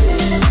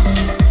conversation.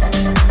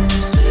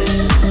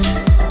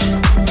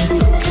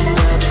 Looking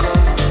at the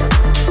clock,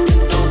 it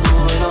don't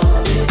move at all.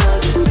 These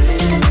eyes are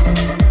vacant.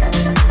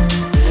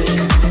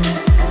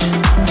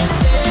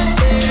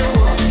 Say you're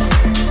walking.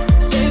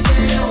 Say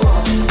you're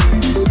walking.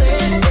 Say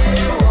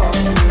you're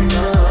walking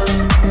now.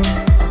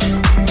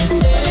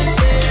 Say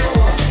you're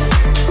walking.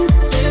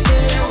 Say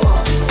you're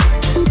walking.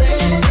 Say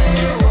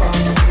you're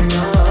walking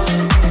now.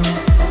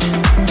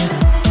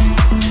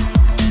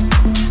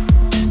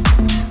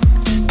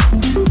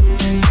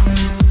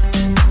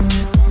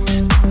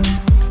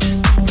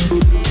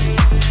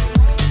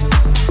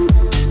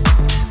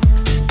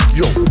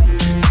 Yo,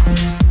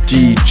 it's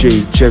DJ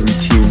Jerry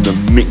T in the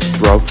mix,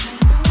 bro.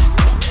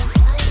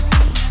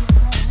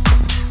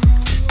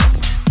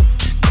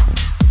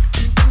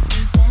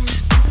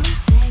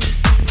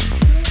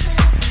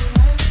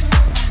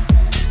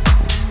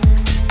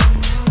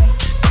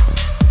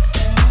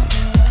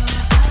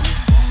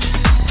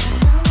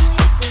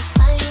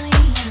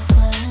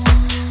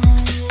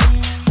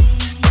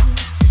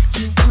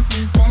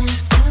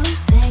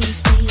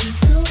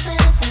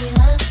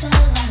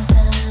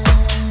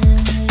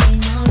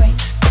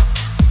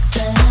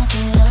 But I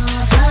get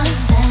off of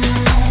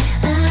that.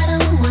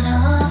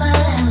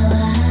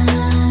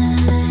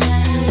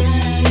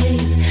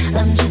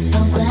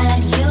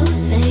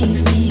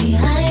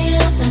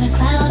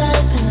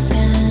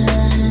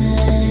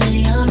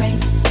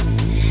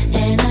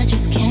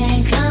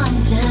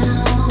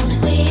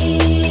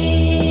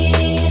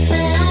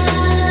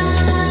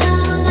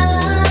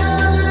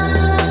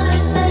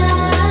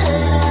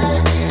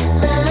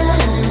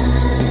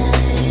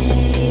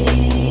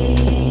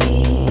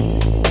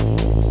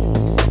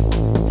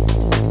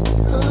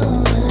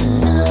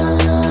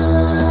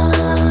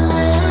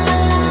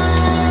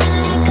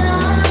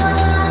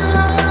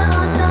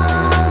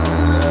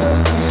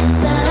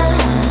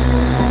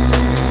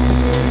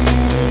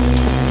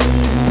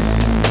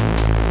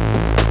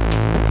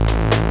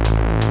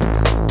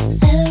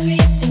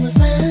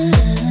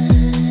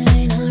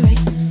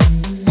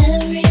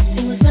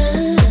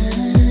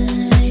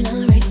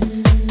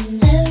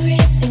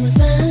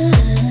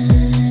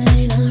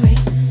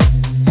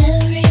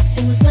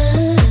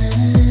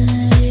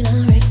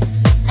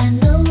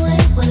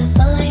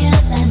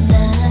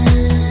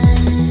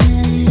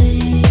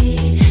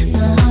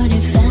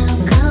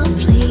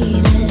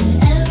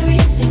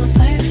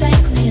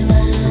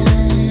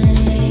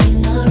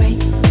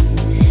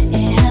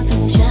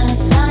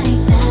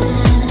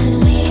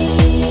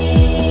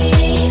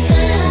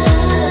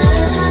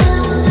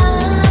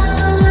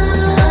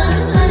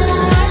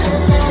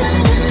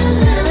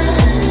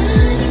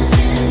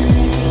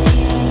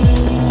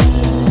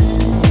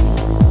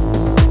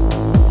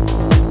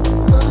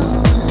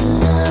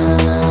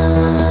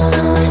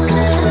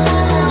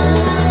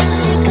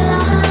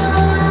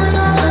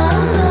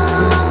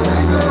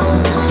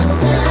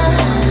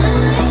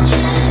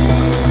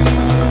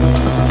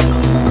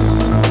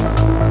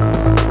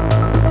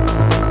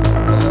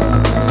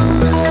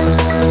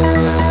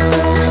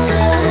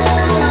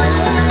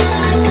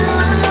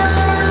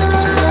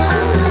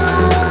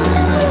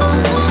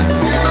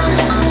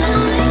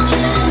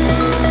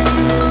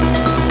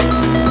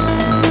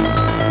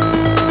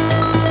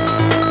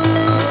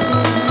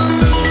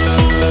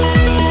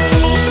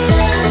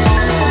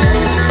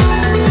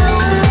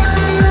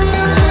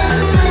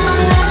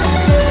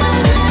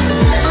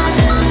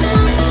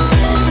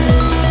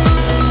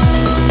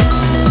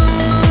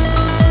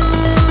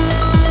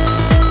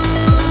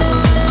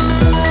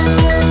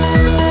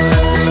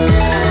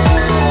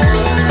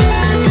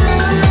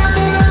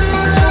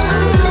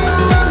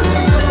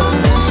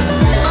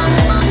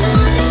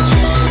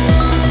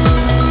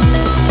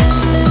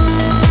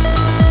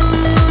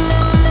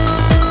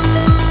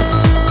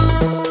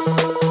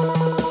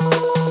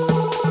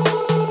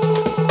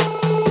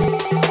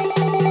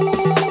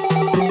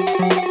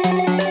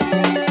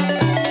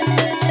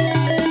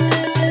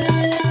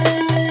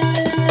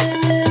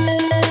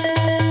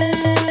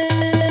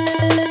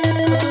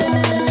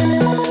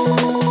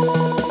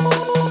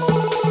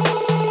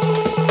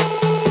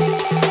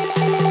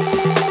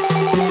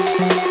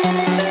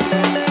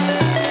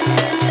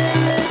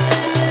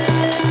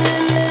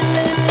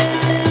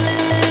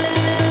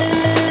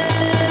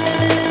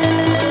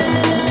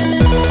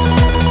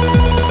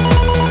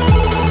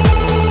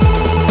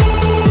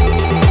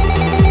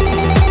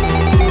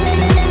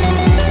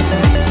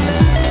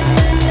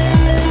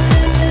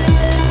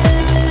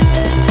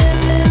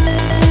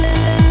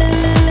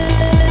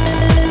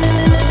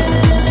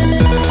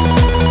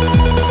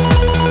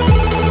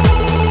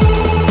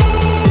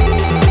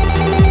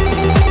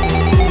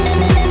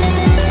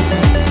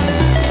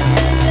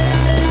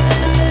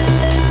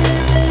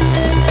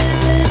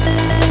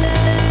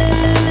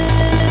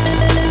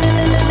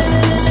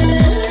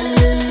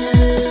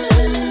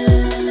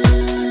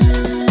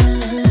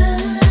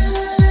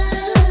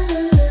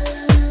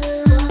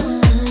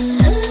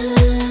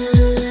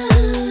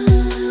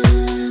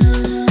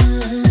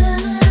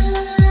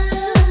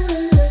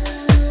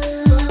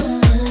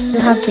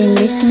 have been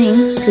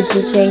listening to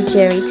DJ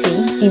Jerry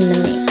T in the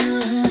mix.